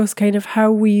we discuss kind of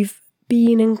how we've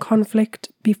been in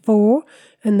conflict before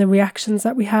and the reactions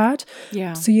that we had.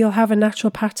 Yeah. So you'll have a natural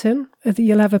pattern,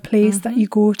 you'll have a place that you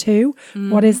go to.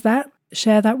 What is that?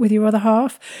 Share that with your other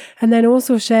half. And then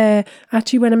also share,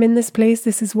 actually, when I'm in this place,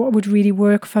 this is what would really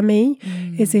work for me,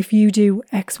 is if you do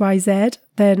X, Y, Z,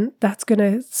 then that's going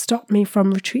to stop me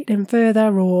from retreating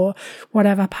further, or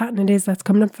whatever pattern it is that's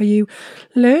coming up for you.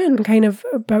 Learn kind of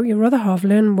about your other half,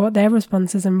 learn what their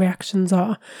responses and reactions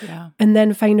are. Yeah. And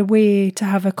then find a way to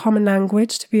have a common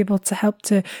language to be able to help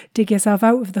to dig yourself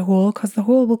out of the hole, because the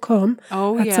hole will come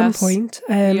at some point.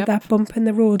 That bump in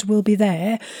the road will be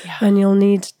there, and you'll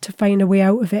need to find a way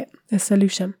out of it, a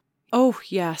solution. Oh,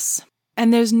 yes.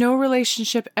 And there's no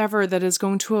relationship ever that is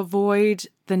going to avoid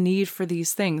the need for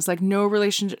these things. Like no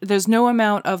relationship, there's no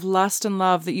amount of lust and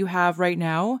love that you have right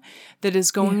now that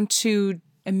is going to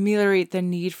ameliorate the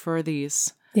need for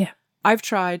these. Yeah. I've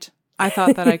tried. I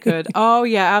thought that I could. Oh,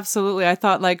 yeah, absolutely. I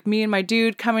thought like me and my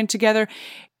dude coming together,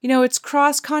 you know, it's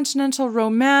cross-continental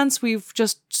romance. We've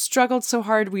just struggled so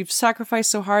hard. We've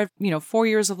sacrificed so hard, 4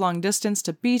 years of long distance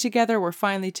to be together. We're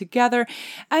finally together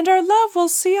and our love will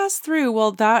see us through.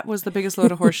 Well, that was the biggest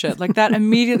load of horseshit. Like that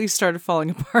immediately started falling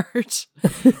apart.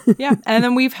 Yeah. And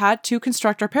then we've had to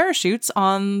construct our parachutes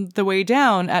on the way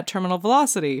down at terminal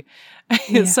velocity.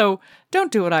 Yeah. So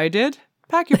don't do what I did.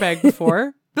 Pack your bag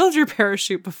before, build your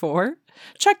parachute before,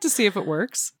 check to see if it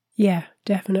works. Yeah,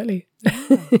 definitely.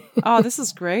 Oh, this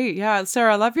is great. Yeah,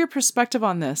 Sarah, I love your perspective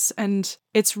on this. And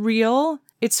it's real.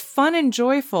 It's fun and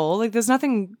joyful. Like there's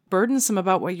nothing burdensome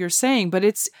about what you're saying, but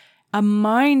it's a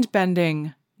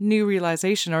mind-bending new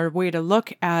realization or way to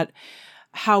look at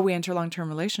how we enter long-term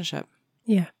relationship.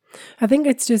 Yeah. I think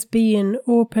it's just being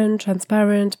open,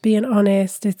 transparent, being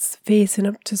honest. It's facing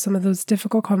up to some of those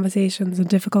difficult conversations and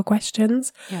difficult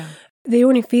questions. Yeah. They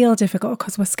only feel difficult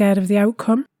because we're scared of the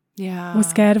outcome. Yeah. We're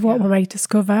scared of what we might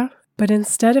discover. But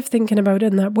instead of thinking about it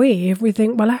in that way, if we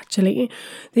think, well, actually,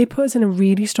 they put us in a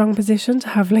really strong position to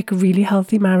have like a really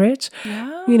healthy marriage. Yeah.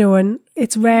 And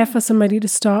it's rare for somebody to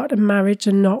start a marriage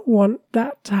and not want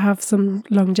that to have some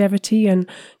longevity and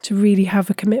to really have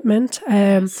a commitment.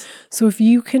 So if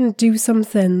you can do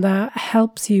something that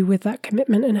helps you with that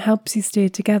commitment and helps you stay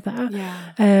together,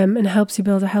 and helps you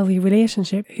build a healthy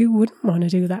relationship, who wouldn't want to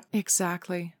do that?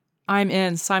 Exactly. I'm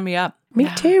in. Sign me up. Me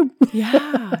too.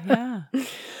 Yeah.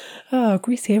 Oh,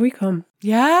 Greece, here we come.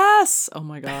 Yes. Oh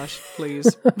my gosh,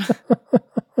 please.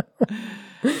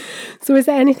 So is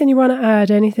there anything you want to add?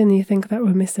 Anything you think that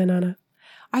we're missing, Anna?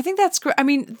 I think that's great. I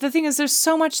mean, the thing is, there's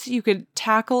so much that you could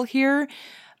tackle here,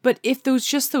 but if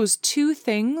those two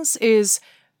things is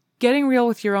getting real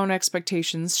with your own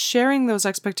expectations, sharing those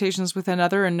expectations with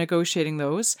another and negotiating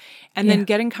those, and then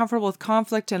getting comfortable with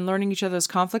conflict and learning each other's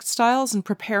conflict styles and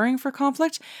preparing for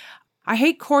conflict. I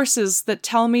hate courses that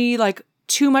tell me like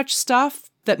too much stuff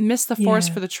that miss the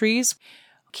forest for the trees.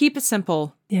 Keep it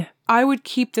simple. Yeah. I would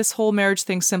keep this whole marriage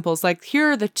thing simple. It's like,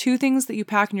 here are the 2 things that you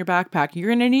pack in your backpack. You're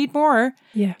going to need more.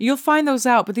 Yeah. You'll find those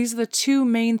out, but these are the 2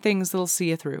 main things that'll see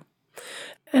you through.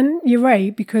 And you're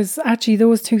right, because actually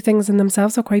those 2 things in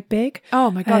themselves are quite big.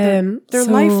 Oh my God, they're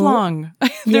lifelong.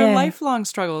 They're lifelong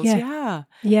struggles. Yeah.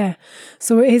 Yeah.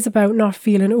 So it is about not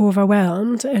feeling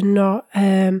overwhelmed and not,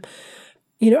 I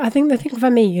think the thing for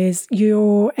me is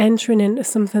you're entering into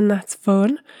something that's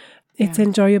fun. It's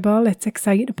enjoyable, it's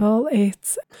excitable,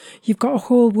 you've got a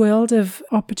whole world of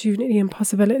opportunity and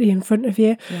possibility in front of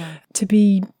you to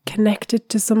be connected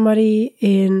to somebody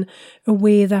in a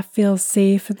way that feels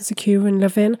safe and secure and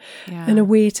loving. And a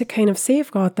way to kind of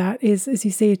safeguard that is, as you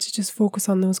say, to just focus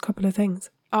on those couple of things.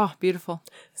 Oh, beautiful.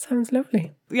 Sounds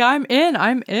lovely. Yeah, I'm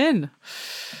in.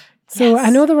 So I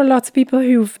know there are lots of people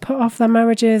who've put off their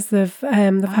marriages. They've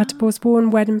had to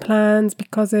postpone wedding plans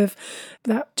because of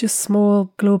that just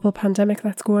small global pandemic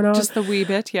that's going on. Just the wee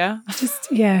bit, yeah.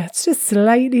 It's just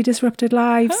slightly disrupted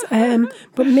lives.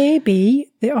 But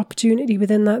maybe the opportunity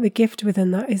within that, the gift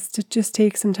within that, is to just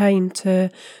take some time to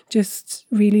just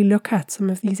really look at some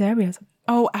of these areas.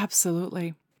 Oh,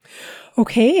 absolutely.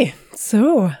 Okay,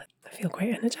 so I feel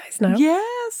quite energized now.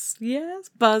 Yes,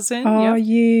 buzzing. Are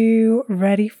you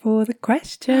ready for the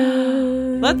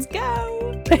question? Let's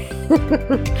go.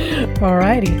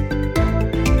 Alrighty.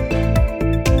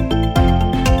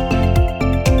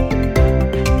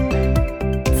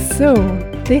 So,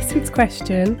 this week's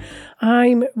question,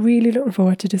 I'm really looking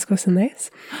forward to discussing this.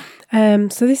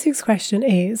 So this week's question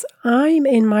is, I'm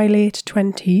in my late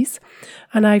 20s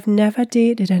and I've never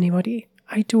dated anybody.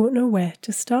 I don't know where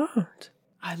to start.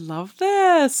 I love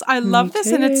this. And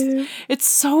it's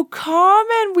so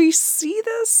common. We see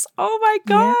this. Oh my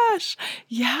gosh.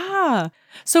 Yeah.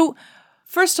 So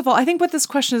first of all, I think what this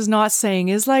question is not saying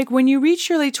is like when you reach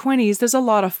your late 20s, there's a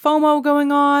lot of FOMO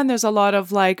going on. There's a lot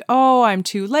of like, oh, I'm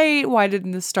too late. Why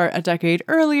didn't this start a decade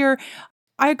earlier?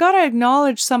 I got to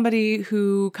acknowledge somebody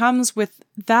who comes with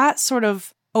that sort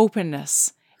of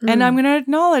openness. And I'm going to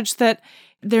acknowledge that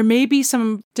there may be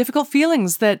some difficult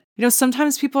feelings that,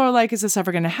 sometimes people are like, is this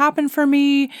ever going to happen for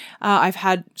me? I've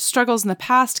had struggles in the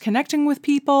past connecting with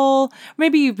people.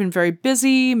 Maybe you've been very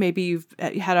busy. Maybe you've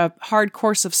had a hard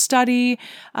course of study.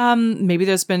 Maybe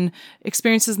there's been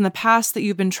experiences in the past that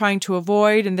you've been trying to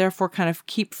avoid and therefore kind of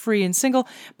keep free and single.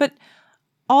 But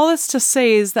all this to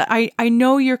say is that I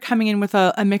know you're coming in with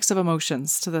a mix of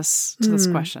emotions to this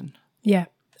question. Yeah,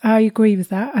 I agree with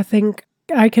that. I think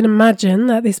I can imagine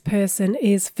that this person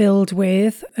is filled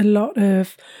with a lot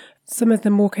of some of the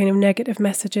more kind of negative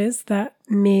messages that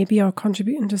maybe are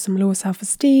contributing to some low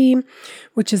self-esteem,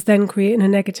 which is then creating a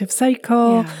negative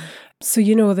cycle. Yeah. So,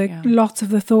 lots of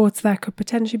the thoughts that could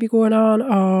potentially be going on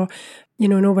are,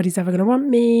 nobody's ever going to want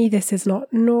me. This is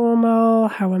not normal,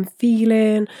 how I'm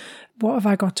feeling. What have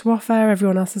I got to offer?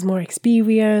 Everyone else is more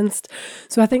experienced.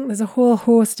 So I think there's a whole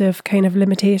host of kind of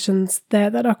limitations there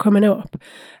that are coming up.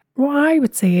 What I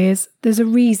would say is there's a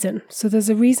reason. So there's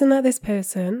a reason that this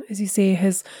person, as you say,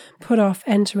 has put off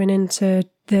entering into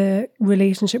the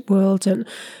relationship world and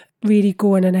really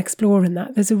going and exploring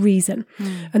that. There's a reason.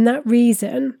 And that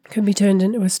reason can be turned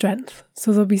into a strength.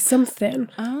 So there'll be something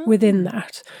within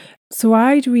that. So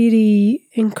I'd really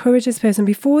encourage this person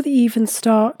before they even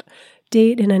start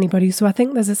dating anybody. So I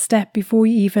think there's a step before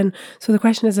you even, so the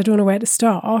question is, I don't know where to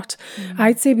start.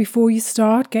 I'd say before you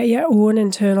start, get your own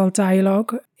internal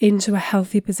dialogue into a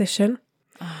healthy position.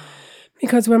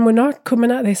 Because when we're not coming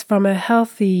at this from a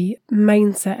healthy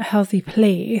mindset, a healthy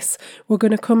place, we're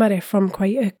going to come at it from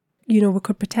quite a, we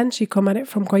could potentially come at it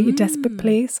from quite a desperate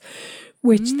place,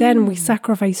 which then we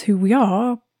sacrifice who we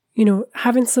are.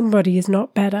 Having somebody is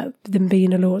not better than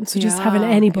being alone. So just having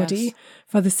anybody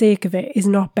for the sake of it is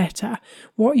not better.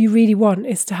 What you really want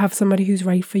is to have somebody who's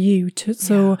right for you.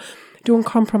 So don't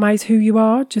compromise who you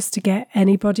are just to get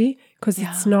anybody, because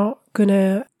it's not going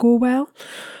to go well.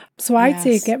 So I'd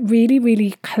say get really,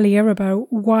 really clear about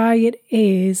why it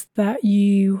is that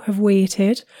you have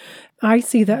waited. I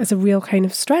see that as a real kind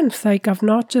of strength. Like, I've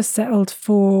not just settled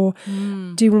for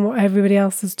doing what everybody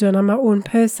else has done. I'm my own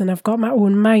person. I've got my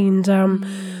own mind.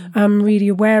 I'm really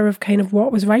aware of kind of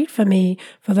what was right for me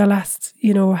for the last,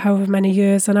 however many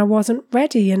years. And I wasn't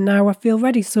ready. And now I feel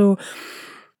ready. So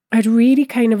I'd really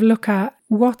kind of look at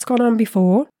what's gone on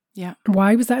before. Yeah.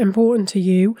 Why was that important to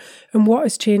you? And what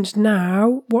has changed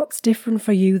now? What's different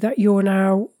for you that you're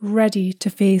now ready to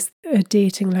face a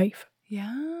dating life?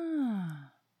 Yeah.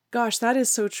 Gosh, that is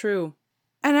so true.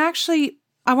 And actually,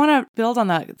 I want to build on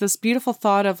that, this beautiful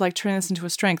thought of like turning this into a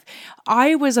strength.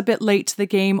 I was a bit late to the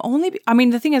game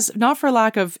the thing is, not for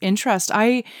lack of interest.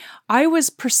 I was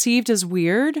perceived as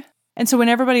weird. And so when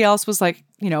everybody else was like,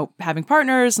 having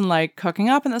partners and like hooking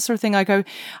up and that sort of thing, like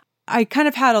I kind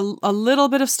of had a little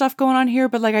bit of stuff going on here,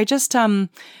 but like I just,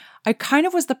 I kind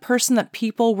of was the person that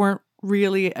people weren't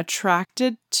really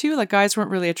attracted to, like guys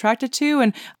weren't really attracted to.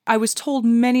 And I was told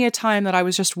many a time that I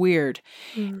was just weird.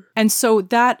 And so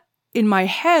that in my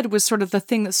head was sort of the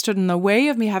thing that stood in the way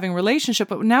of me having a relationship.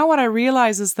 But now what I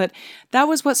realize is that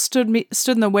was what stood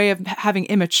in the way of having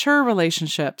immature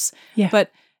relationships. Yeah.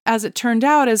 But as it turned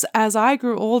out, as I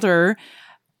grew older,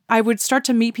 I would start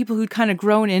to meet people who'd kind of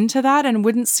grown into that and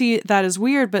wouldn't see that as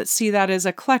weird, but see that as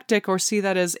eclectic or see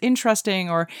that as interesting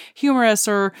or humorous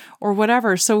or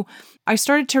whatever. So I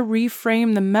started to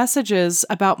reframe the messages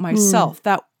about myself,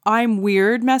 that I'm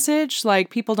weird message, like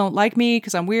people don't like me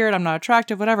because I'm weird, I'm not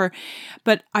attractive, whatever.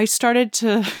 But I started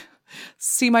to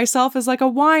see myself as like a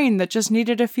wine that just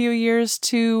needed a few years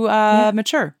to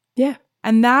mature. Yeah.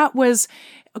 And that was,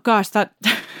 gosh, that,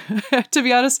 to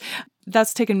be honest,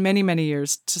 that's taken many, many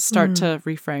years to start to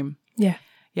reframe. Yeah.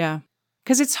 Yeah.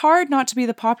 Because it's hard not to be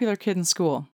the popular kid in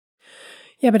school.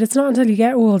 Yeah, but it's not until you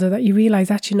get older that you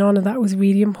realise actually none of that was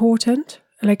really important.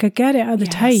 Like, I get it at the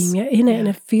time, you're in it and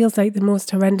it feels like the most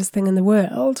horrendous thing in the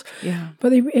world. Yeah.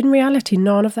 But in reality,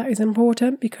 none of that is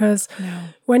important, because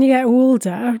when you get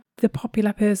older, the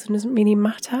popular person doesn't really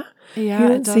matter. Yeah, you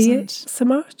don't see it so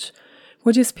much.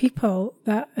 We're just people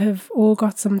that have all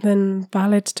got something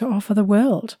valid to offer the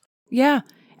world. Yeah.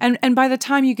 And by the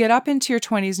time you get up into your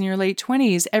 20s and your late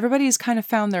 20s, everybody's kind of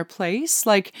found their place.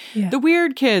 Like the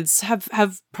weird kids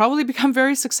have probably become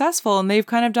very successful and they've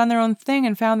kind of done their own thing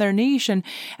and found their niche.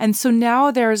 And so now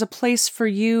there is a place for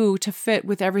you to fit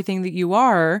with everything that you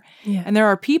are. Yeah. And there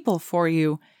are people for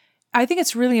you. I think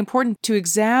it's really important to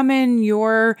examine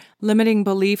your limiting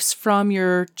beliefs from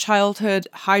your childhood,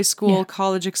 high school,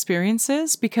 college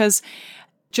experiences, because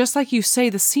just like you say,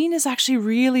 the scene is actually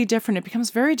really different. It becomes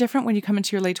very different when you come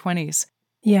into your late 20s.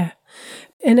 Yeah.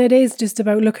 And it is just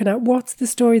about looking at what's the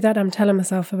story that I'm telling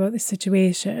myself about this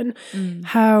situation.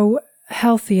 How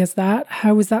healthy is that?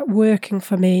 How is that working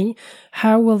for me?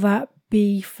 How will that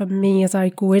be for me as I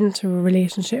go into a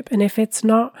relationship. And if it's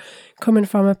not coming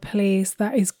from a place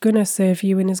that is going to serve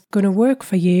you and is going to work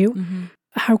for you,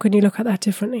 how can you look at that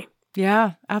differently?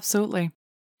 Yeah, absolutely.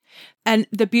 And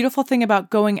the beautiful thing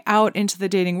about going out into the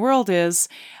dating world is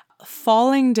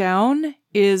falling down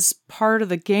is part of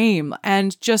the game,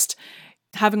 and just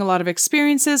having a lot of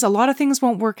experiences, a lot of things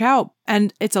won't work out.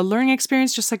 And it's a learning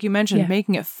experience, just like you mentioned,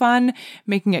 making it fun,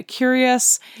 making it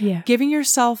curious, giving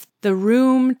yourself the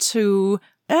room to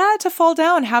fall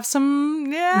down, have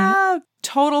some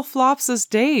total flops as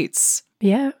dates.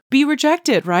 Yeah. Be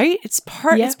rejected, right? It's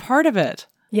part of it.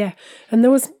 Yeah. And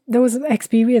those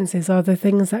experiences are the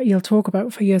things that you'll talk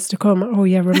about for years to come. Oh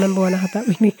yeah, remember when I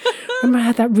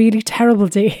had that really terrible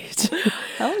date?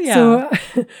 Oh yeah. So,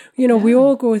 we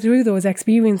all go through those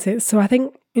experiences. So I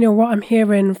think, what I'm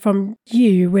hearing from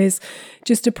you is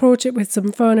just approach it with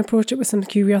some fun, approach it with some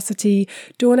curiosity.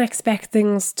 Don't expect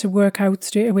things to work out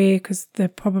straight away, because they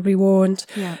probably won't.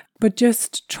 Yeah. But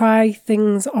just try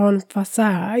things on for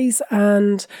size.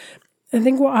 And I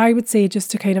think what I would say,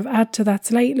 just to kind of add to that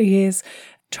slightly, is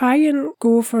try and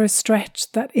go for a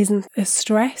stretch that isn't a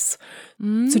stress.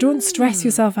 So don't stress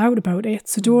yourself out about it.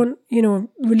 So don't,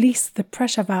 release the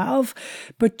pressure valve,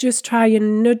 but just try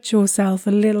and nudge yourself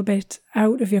a little bit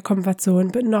out of your comfort zone,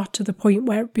 but not to the point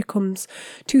where it becomes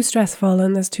too stressful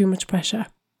and there's too much pressure.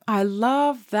 I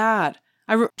love that.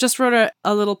 I just wrote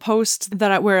a little post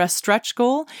that I wear a stretch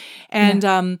goal, and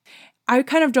I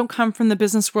kind of don't come from the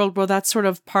business world where that's sort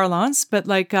of parlance, but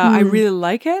I really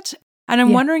like it. And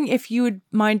I'm wondering if you would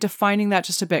mind defining that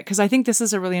just a bit, because I think this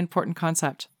is a really important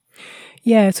concept.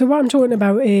 Yeah, so what I'm talking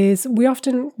about is we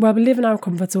live in our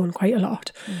comfort zone quite a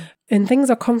lot. And things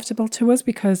are comfortable to us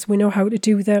because we know how to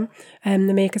do them, and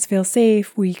they make us feel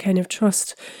safe. We kind of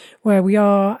trust where we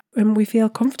are and we feel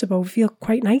comfortable. We feel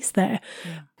quite nice there.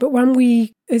 Yeah. But when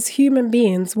we, as human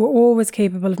beings, we're always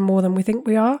capable of more than we think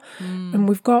we are. And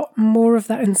we've got more of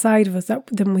that inside of us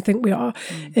than we think we are.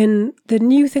 And the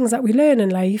new things that we learn in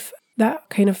life that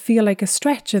kind of feel like a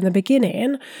stretch in the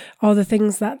beginning are the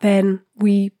things that then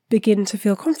we begin to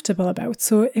feel comfortable about.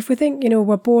 So if we think,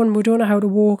 we're born, we don't know how to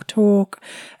walk, talk,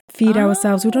 feed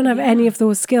ourselves, we don't have any of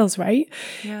those skills, right?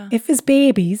 Yeah. If as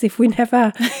babies, if we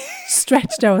never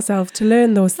stretched ourselves to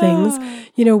learn those things,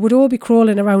 we'd all be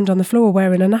crawling around on the floor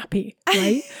wearing a nappy,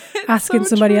 right? Asking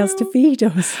somebody else to feed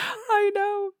us. I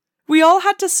know. We all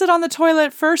had to sit on the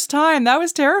toilet first time. That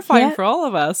was terrifying for all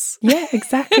of us. Yeah,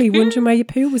 exactly. Wondering where your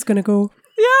poo was going to go.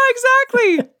 Yeah,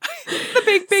 exactly. The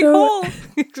big hole.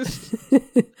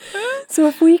 So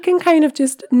if we can kind of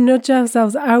just nudge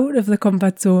ourselves out of the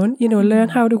comfort zone, learn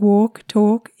how to walk,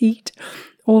 talk, eat,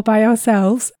 all by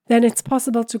ourselves, then it's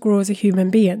possible to grow as a human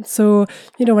being. So,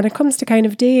 when it comes to kind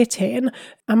of dating,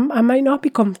 I might not be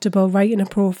comfortable writing a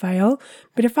profile,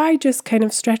 but if I just kind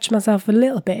of stretch myself a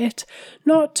little bit,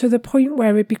 not to the point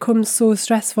where it becomes so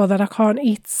stressful that I can't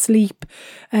eat, sleep,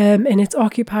 and it's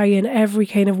occupying every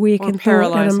kind of waking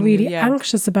thought and I'm really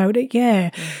anxious about it. Yeah.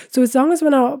 So as long as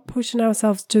we're not pushing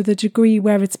ourselves to the degree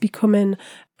where it's becoming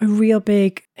a real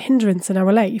big hindrance in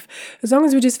our life, as long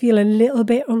as we just feel a little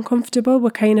bit uncomfortable,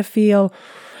 we kind of feel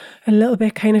a little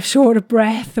bit kind of short of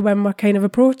breath when we're kind of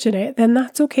approaching it, then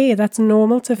that's okay. That's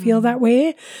normal to feel that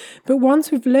way. But once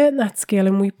we've learned that skill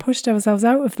and we pushed ourselves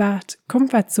out of that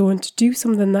comfort zone to do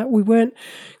something that we weren't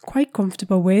quite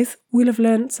comfortable with, we'll have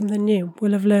learned something new.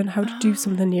 We'll have learned how to do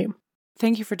something new.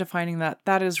 Thank you for defining that.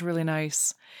 That is really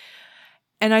nice.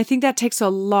 And I think that takes a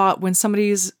lot when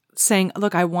somebody's saying,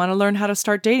 look, I want to learn how to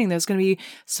start dating. There's going to be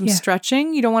some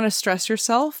stretching. You don't want to stress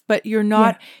yourself, but you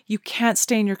can't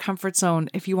stay in your comfort zone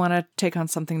if you want to take on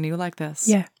something new like this.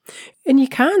 Yeah. And you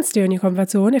can stay in your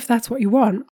comfort zone if that's what you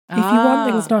want. If you want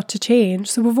things not to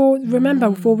change. So we've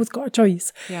always got a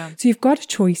choice. Yeah. So you've got a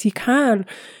choice. You can.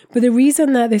 But the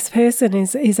reason that this person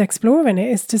is exploring it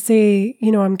is to say,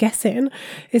 I'm guessing,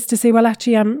 is to say, well,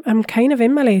 actually, I'm kind of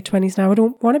in my late 20s now. I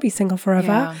don't want to be single forever.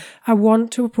 Yeah. I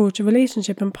want to approach a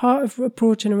relationship. And part of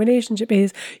approaching a relationship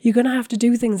is you're going to have to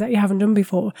do things that you haven't done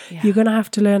before. Yeah. You're going to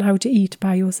have to learn how to eat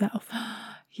by yourself.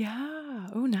 Yeah.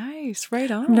 Oh, nice. Right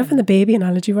on. I'm loving the baby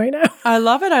analogy right now. I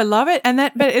love it.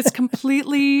 But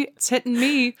it's hitting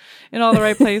me in all the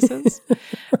right places.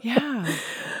 Yeah.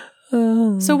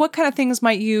 So what kind of things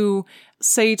might you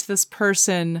say to this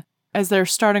person as they're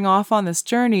starting off on this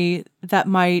journey that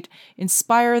might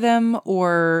inspire them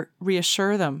or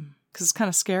reassure them? Because it's kind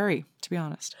of scary, to be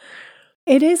honest.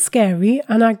 It is scary.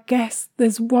 And I guess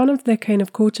there's one of the kind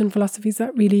of coaching philosophies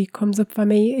that really comes up for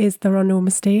me is there are no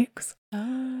mistakes.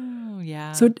 Oh,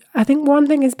 yeah. So I think one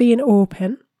thing is being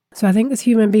open. So I think as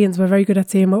human beings, we're very good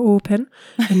at saying we're open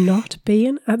and not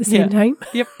being at the same time.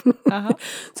 Yep. Uh-huh.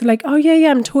 So like, oh yeah,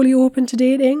 I'm totally open to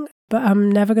dating, but I'm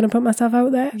never going to put myself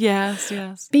out there.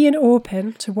 Yes. Being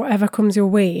open to whatever comes your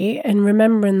way and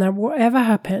remembering that whatever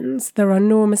happens, there are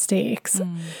no mistakes.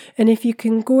 And if you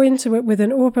can go into it with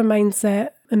an open mindset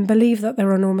and believe that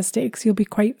there are no mistakes, you'll be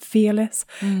quite fearless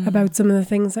about some of the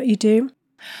things that you do.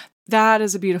 That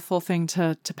is a beautiful thing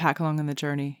to pack along on the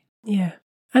journey. Yeah.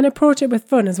 And approach it with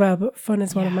fun as well. But fun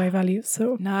is one of my values.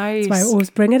 So nice. That's why I always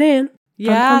bring it in.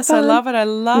 Yes, fun. I love it. I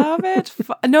love it.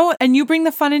 No, and you bring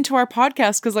the fun into our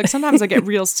podcast because like sometimes I get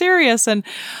real serious and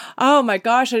oh my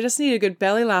gosh, I just need a good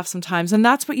belly laugh sometimes. And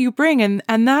that's what you bring.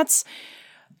 And that's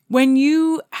when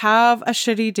you have a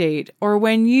shitty date or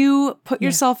when you put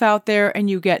yourself out there and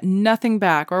you get nothing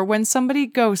back or when somebody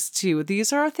ghosts you,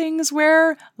 these are things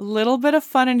where a little bit of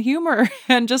fun and humor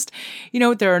and just,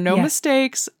 there are no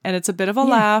mistakes and it's a bit of a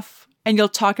laugh. And you'll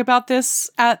talk about this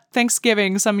at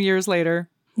Thanksgiving some years later.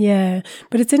 Yeah,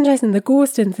 but it's interesting, the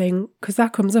ghosting thing, because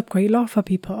that comes up quite a lot for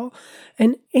people.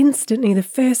 And instantly, the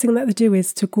first thing that they do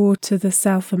is to go to the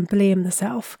self and blame the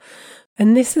self.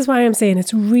 And this is why I'm saying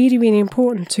it's really, really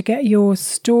important to get your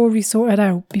story sorted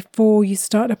out before you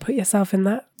start to put yourself in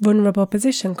that vulnerable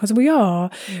position. Because we are,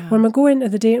 when we go into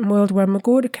the dating world, when we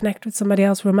go to connect with somebody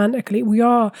else romantically, we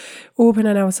are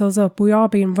opening ourselves up. We are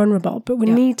being vulnerable, but we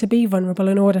need to be vulnerable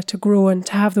in order to grow and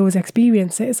to have those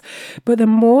experiences. But the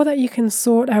more that you can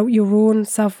sort out your own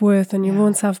self-worth and your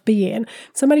own self-being,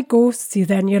 somebody ghosts you,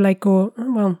 then you're like, oh,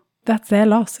 well, that's their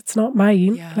loss. It's not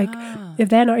mine. Yeah. Like, if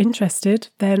they're not interested,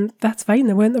 then that's fine.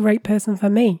 They weren't the right person for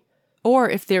me. Or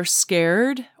if they're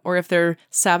scared or if they're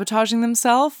sabotaging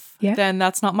themselves, then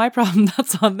that's not my problem.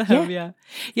 That's on them.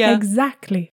 Yeah.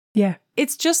 Exactly. Yeah.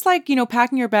 It's just like,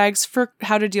 packing your bags for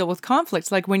how to deal with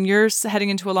conflicts. Like when you're heading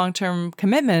into a long-term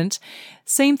commitment,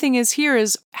 same thing is here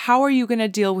is how are you going to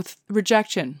deal with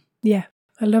rejection? Yeah.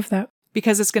 I love that.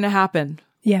 Because it's going to happen.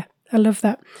 Yeah. I love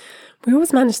that. We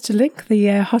always managed to link the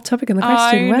hot topic and the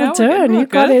question. Well done. You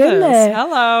got it in there.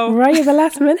 Hello. Right at the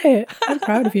last minute. I'm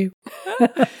proud of you.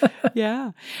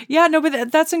 Yeah. No,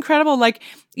 but that's incredible. Like,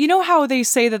 you know how they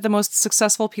say that the most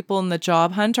successful people in the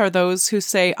job hunt are those who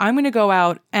say, I'm going to go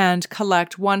out and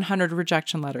collect 100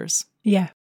 rejection letters. Yeah.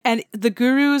 And the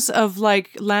gurus of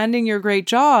like landing your great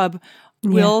job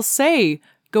will say,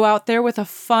 go out there with a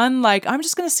fun, like, I'm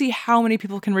just going to see how many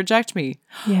people can reject me.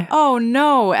 Yeah. Oh,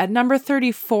 no. At number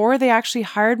 34, they actually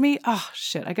hired me. Oh,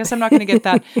 shit. I guess I'm not going to get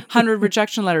that 100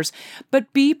 rejection letters.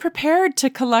 But be prepared to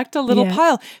collect a little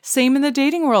pile. Same in the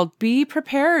dating world. Be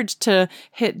prepared to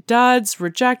hit duds,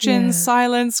 rejections,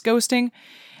 silence, ghosting.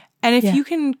 And if you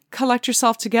can collect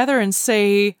yourself together and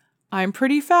say, I'm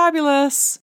pretty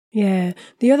fabulous. Yeah.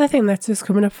 The other thing that's just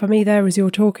coming up for me there as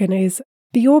you're talking is,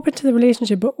 be open to the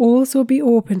relationship, but also be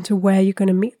open to where you're going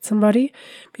to meet somebody.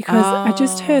 Because I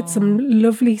just heard some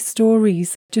lovely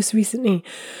stories just recently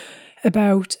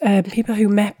about people who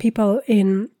met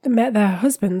their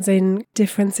husbands in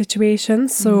different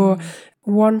situations. So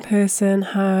one person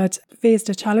had faced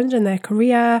a challenge in their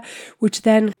career, which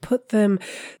then put them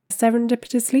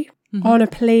serendipitously on a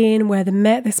plane where they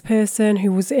met this person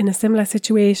who was in a similar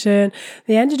situation.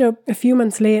 They ended up a few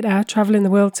months later traveling the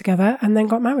world together and then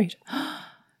got married.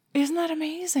 Isn't that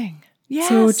amazing? Yes.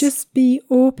 So just be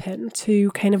open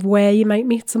to kind of where you might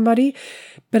meet somebody.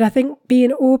 But I think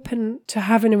being open to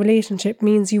having a relationship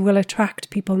means you will attract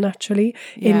people naturally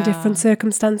in different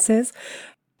circumstances.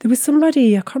 There was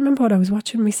somebody, I can't remember what I was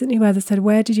watching recently, where they said,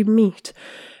 where did you meet?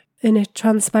 And it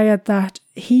transpired that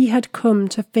he had come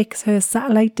to fix her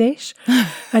satellite dish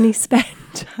and he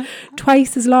spent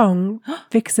twice as long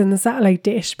fixing the satellite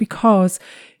dish because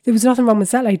there was nothing wrong with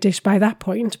satellite dish by that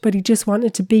point, but he just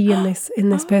wanted to be in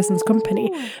this person's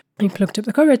company. He plucked up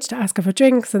the courage to ask her for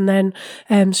drinks, and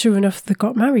then sure enough, they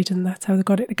got married, and that's how they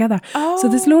got it together. So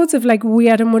there's loads of like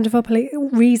weird and wonderful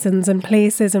reasons and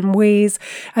places and ways.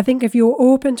 I think if you're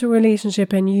open to a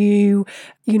relationship and you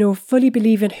fully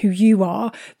believe in who you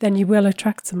are, then you will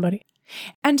attract somebody.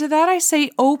 And to that I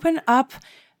say, open up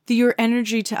your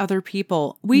energy to other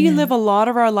people. We live a lot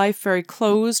of our life very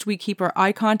closed. We keep our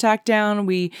eye contact down.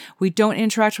 We don't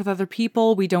interact with other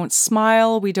people. We don't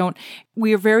smile.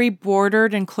 We are very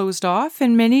bordered and closed off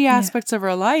in many aspects of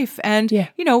our life. And,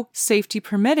 safety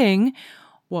permitting,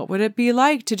 what would it be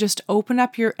like to just open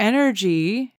up your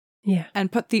energy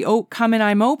and put the come and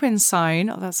I'm open sign?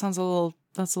 Oh, that sounds a little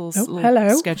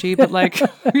sketchy, but like,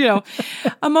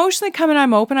 emotionally coming,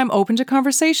 I'm open to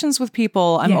conversations with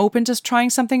people. I'm open to trying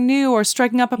something new or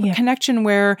striking up a connection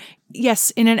where,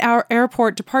 yes, in an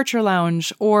airport departure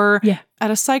lounge or at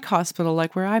a psych hospital,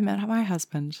 like where I met my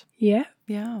husband. Yeah.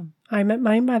 Yeah. I met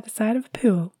mine by the side of a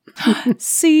pool.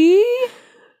 See?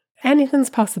 Anything's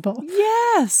possible.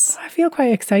 Yes. I feel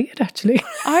quite excited, actually.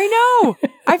 I know.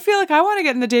 I feel like I want to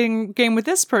get in the dating game with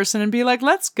this person and be like,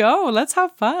 let's go. Let's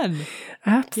have fun.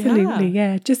 Absolutely,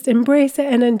 yeah. Just embrace it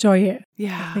and enjoy it.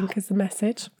 Yeah. I think is the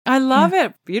message. I love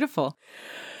it. Beautiful.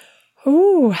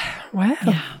 Oh, well.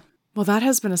 Yeah. Well, that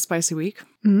has been a spicy week.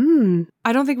 Mm.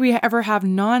 I don't think we ever have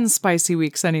non-spicy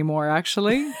weeks anymore,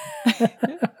 actually.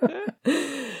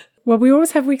 Well, we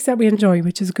always have weeks that we enjoy,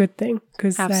 which is a good thing.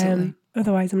 Because Absolutely.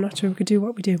 otherwise, I'm not sure we could do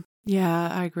what we do. Yeah,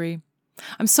 I agree.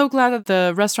 I'm so glad that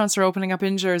the restaurants are opening up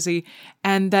in Jersey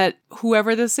and that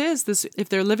whoever this is, if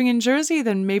they're living in Jersey,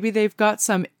 then maybe they've got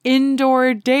some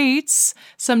indoor dates,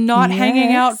 some not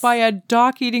hanging out by a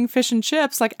dock eating fish and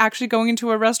chips, like actually going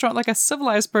into a restaurant like a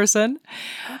civilized person.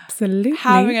 Absolutely.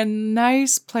 Having a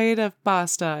nice plate of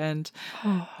pasta and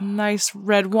nice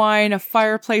red wine, a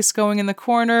fireplace going in the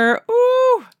corner.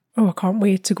 Ooh! Oh, I can't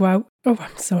wait to go out. Oh,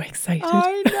 I'm so excited.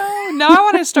 I know. Now I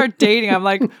want to start dating. I'm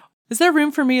like, is there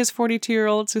room for me as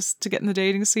 42-year-olds just to get in the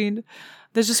dating scene?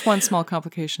 There's just one small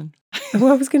complication.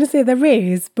 Well, I was going to say there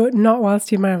is, but not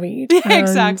whilst you're married.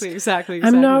 Exactly.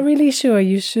 I'm not really sure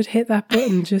you should hit that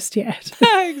button just yet.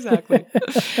 Exactly.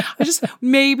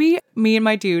 Maybe me and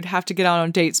my dude have to get out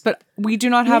on dates, but we do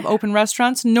not have open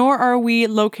restaurants, nor are we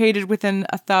located within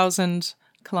 1,000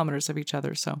 kilometers of each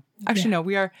other. So actually, no,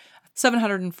 we are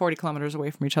 740 kilometers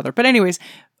away from each other. But anyways,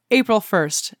 April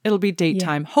 1st, it'll be date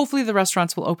time. Hopefully the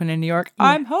restaurants will open in New York.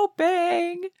 I'm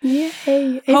hoping. Yay.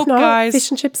 If Hope, not, guys. fish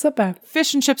and chips supper.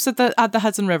 Fish and chips at the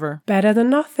Hudson River. Better than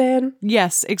nothing.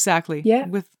 Yes, exactly. Yeah.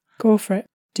 Go for it.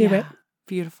 Do it.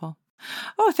 Beautiful.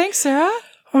 Oh, thanks, Sarah.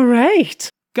 All right.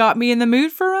 Got me in the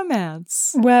mood for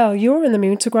romance. Well, you're in the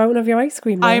mood to go out and have your ice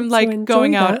cream. I'm like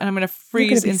going out and I'm going to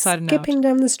freeze inside and out. Skipping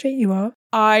down the street you are.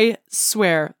 I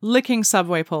swear, licking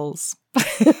subway poles.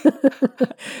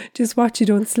 Just watch you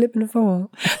don't slip and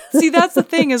fall. See, that's the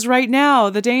thing is right now,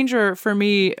 the danger for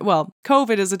me, well,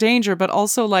 COVID is a danger, but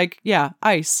also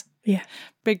ice. Yeah.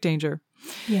 Big danger.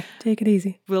 Yeah, take it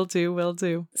easy. Will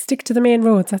do. Stick to the main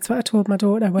roads. That's what I told my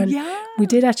daughter when we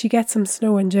did actually get some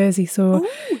snow in Jersey. So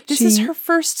this is her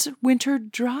first winter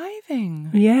driving.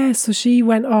 Yeah, so she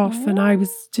went off and I was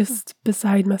just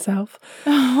beside myself.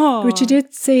 But she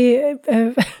did say,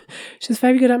 she's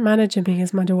very good at managing me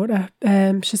as my daughter.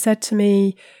 She said to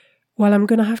me, well, I'm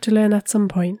going to have to learn at some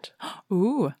point.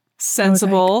 Ooh,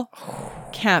 sensible.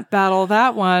 Can't battle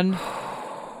that one.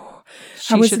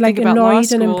 I was like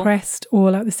annoyed and impressed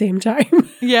all at the same time.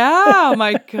 Yeah,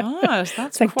 my gosh.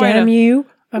 That's like, damn you.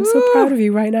 I'm so proud of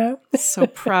you right now. So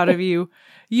proud of you.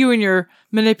 You and your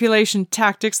manipulation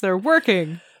tactics, they're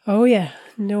working. Oh yeah,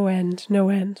 no end.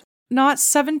 Not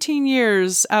 17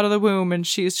 years out of the womb and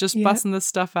she's just busting this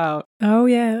stuff out. Oh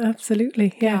yeah,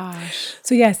 absolutely. Yeah. Gosh.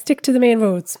 So yeah, stick to the main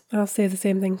roads. I'll say the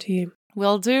same thing to you.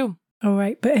 Will do. All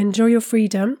right, but enjoy your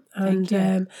freedom and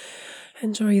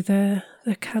enjoy the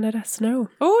Canada snow.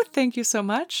 Oh, thank you so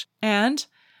much. And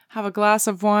have a glass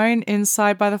of wine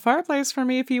inside by the fireplace for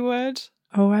me if you would.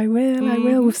 Oh, I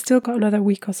will. We've still got another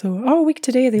week or so. Oh, a week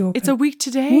today they open. It's a week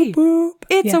today. Whoop, whoop.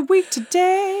 It's a week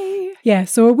today. Yeah,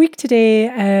 so a week today.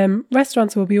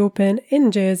 Restaurants will be open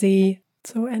in Jersey.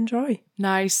 So enjoy.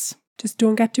 Nice. Just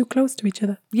don't get too close to each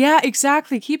other. Yeah,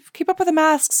 exactly. Keep up with the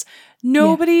masks.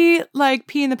 Nobody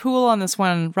pee in the pool on this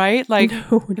one, right? Like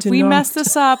if we mess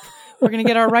this up, we're going to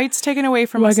get our rights taken away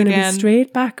from us again.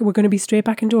 We're going to be straight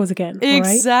back indoors again.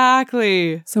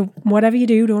 Exactly. Right? So whatever you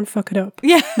do, don't fuck it up.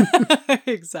 Yeah,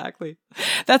 exactly.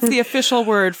 That's the official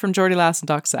word from Geordie Lass and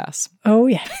Doc Sass. Oh,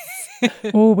 yes.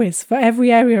 Always. For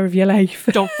every area of your life.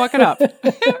 Don't fuck it up.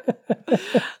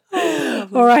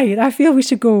 All right. I feel we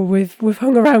should go. We've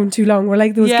hung around too long. We're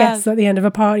like those guests at the end of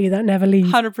a party that never leave.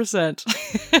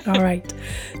 100%. All right.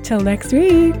 Till next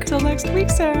week. Till next week,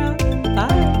 Sarah.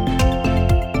 Bye.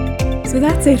 So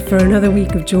that's it for another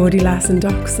week of Geordie Lass and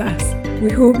Doc Sass.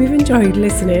 We hope you've enjoyed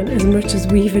listening as much as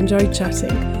we've enjoyed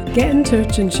chatting. Get in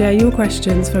touch and share your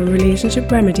questions for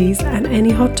relationship remedies and any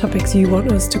hot topics you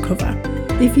want us to cover.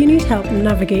 If you need help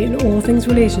navigating all things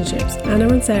relationships, Anna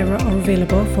and Sarah are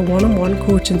available for one-on-one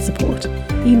coaching support.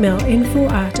 Email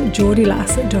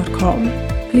info@geordielass.com.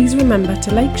 Please remember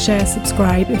to like, share,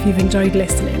 subscribe if you've enjoyed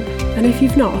listening. And if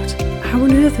you've not, how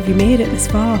on earth have you made it this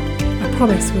far? I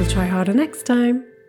promise we'll try harder next time.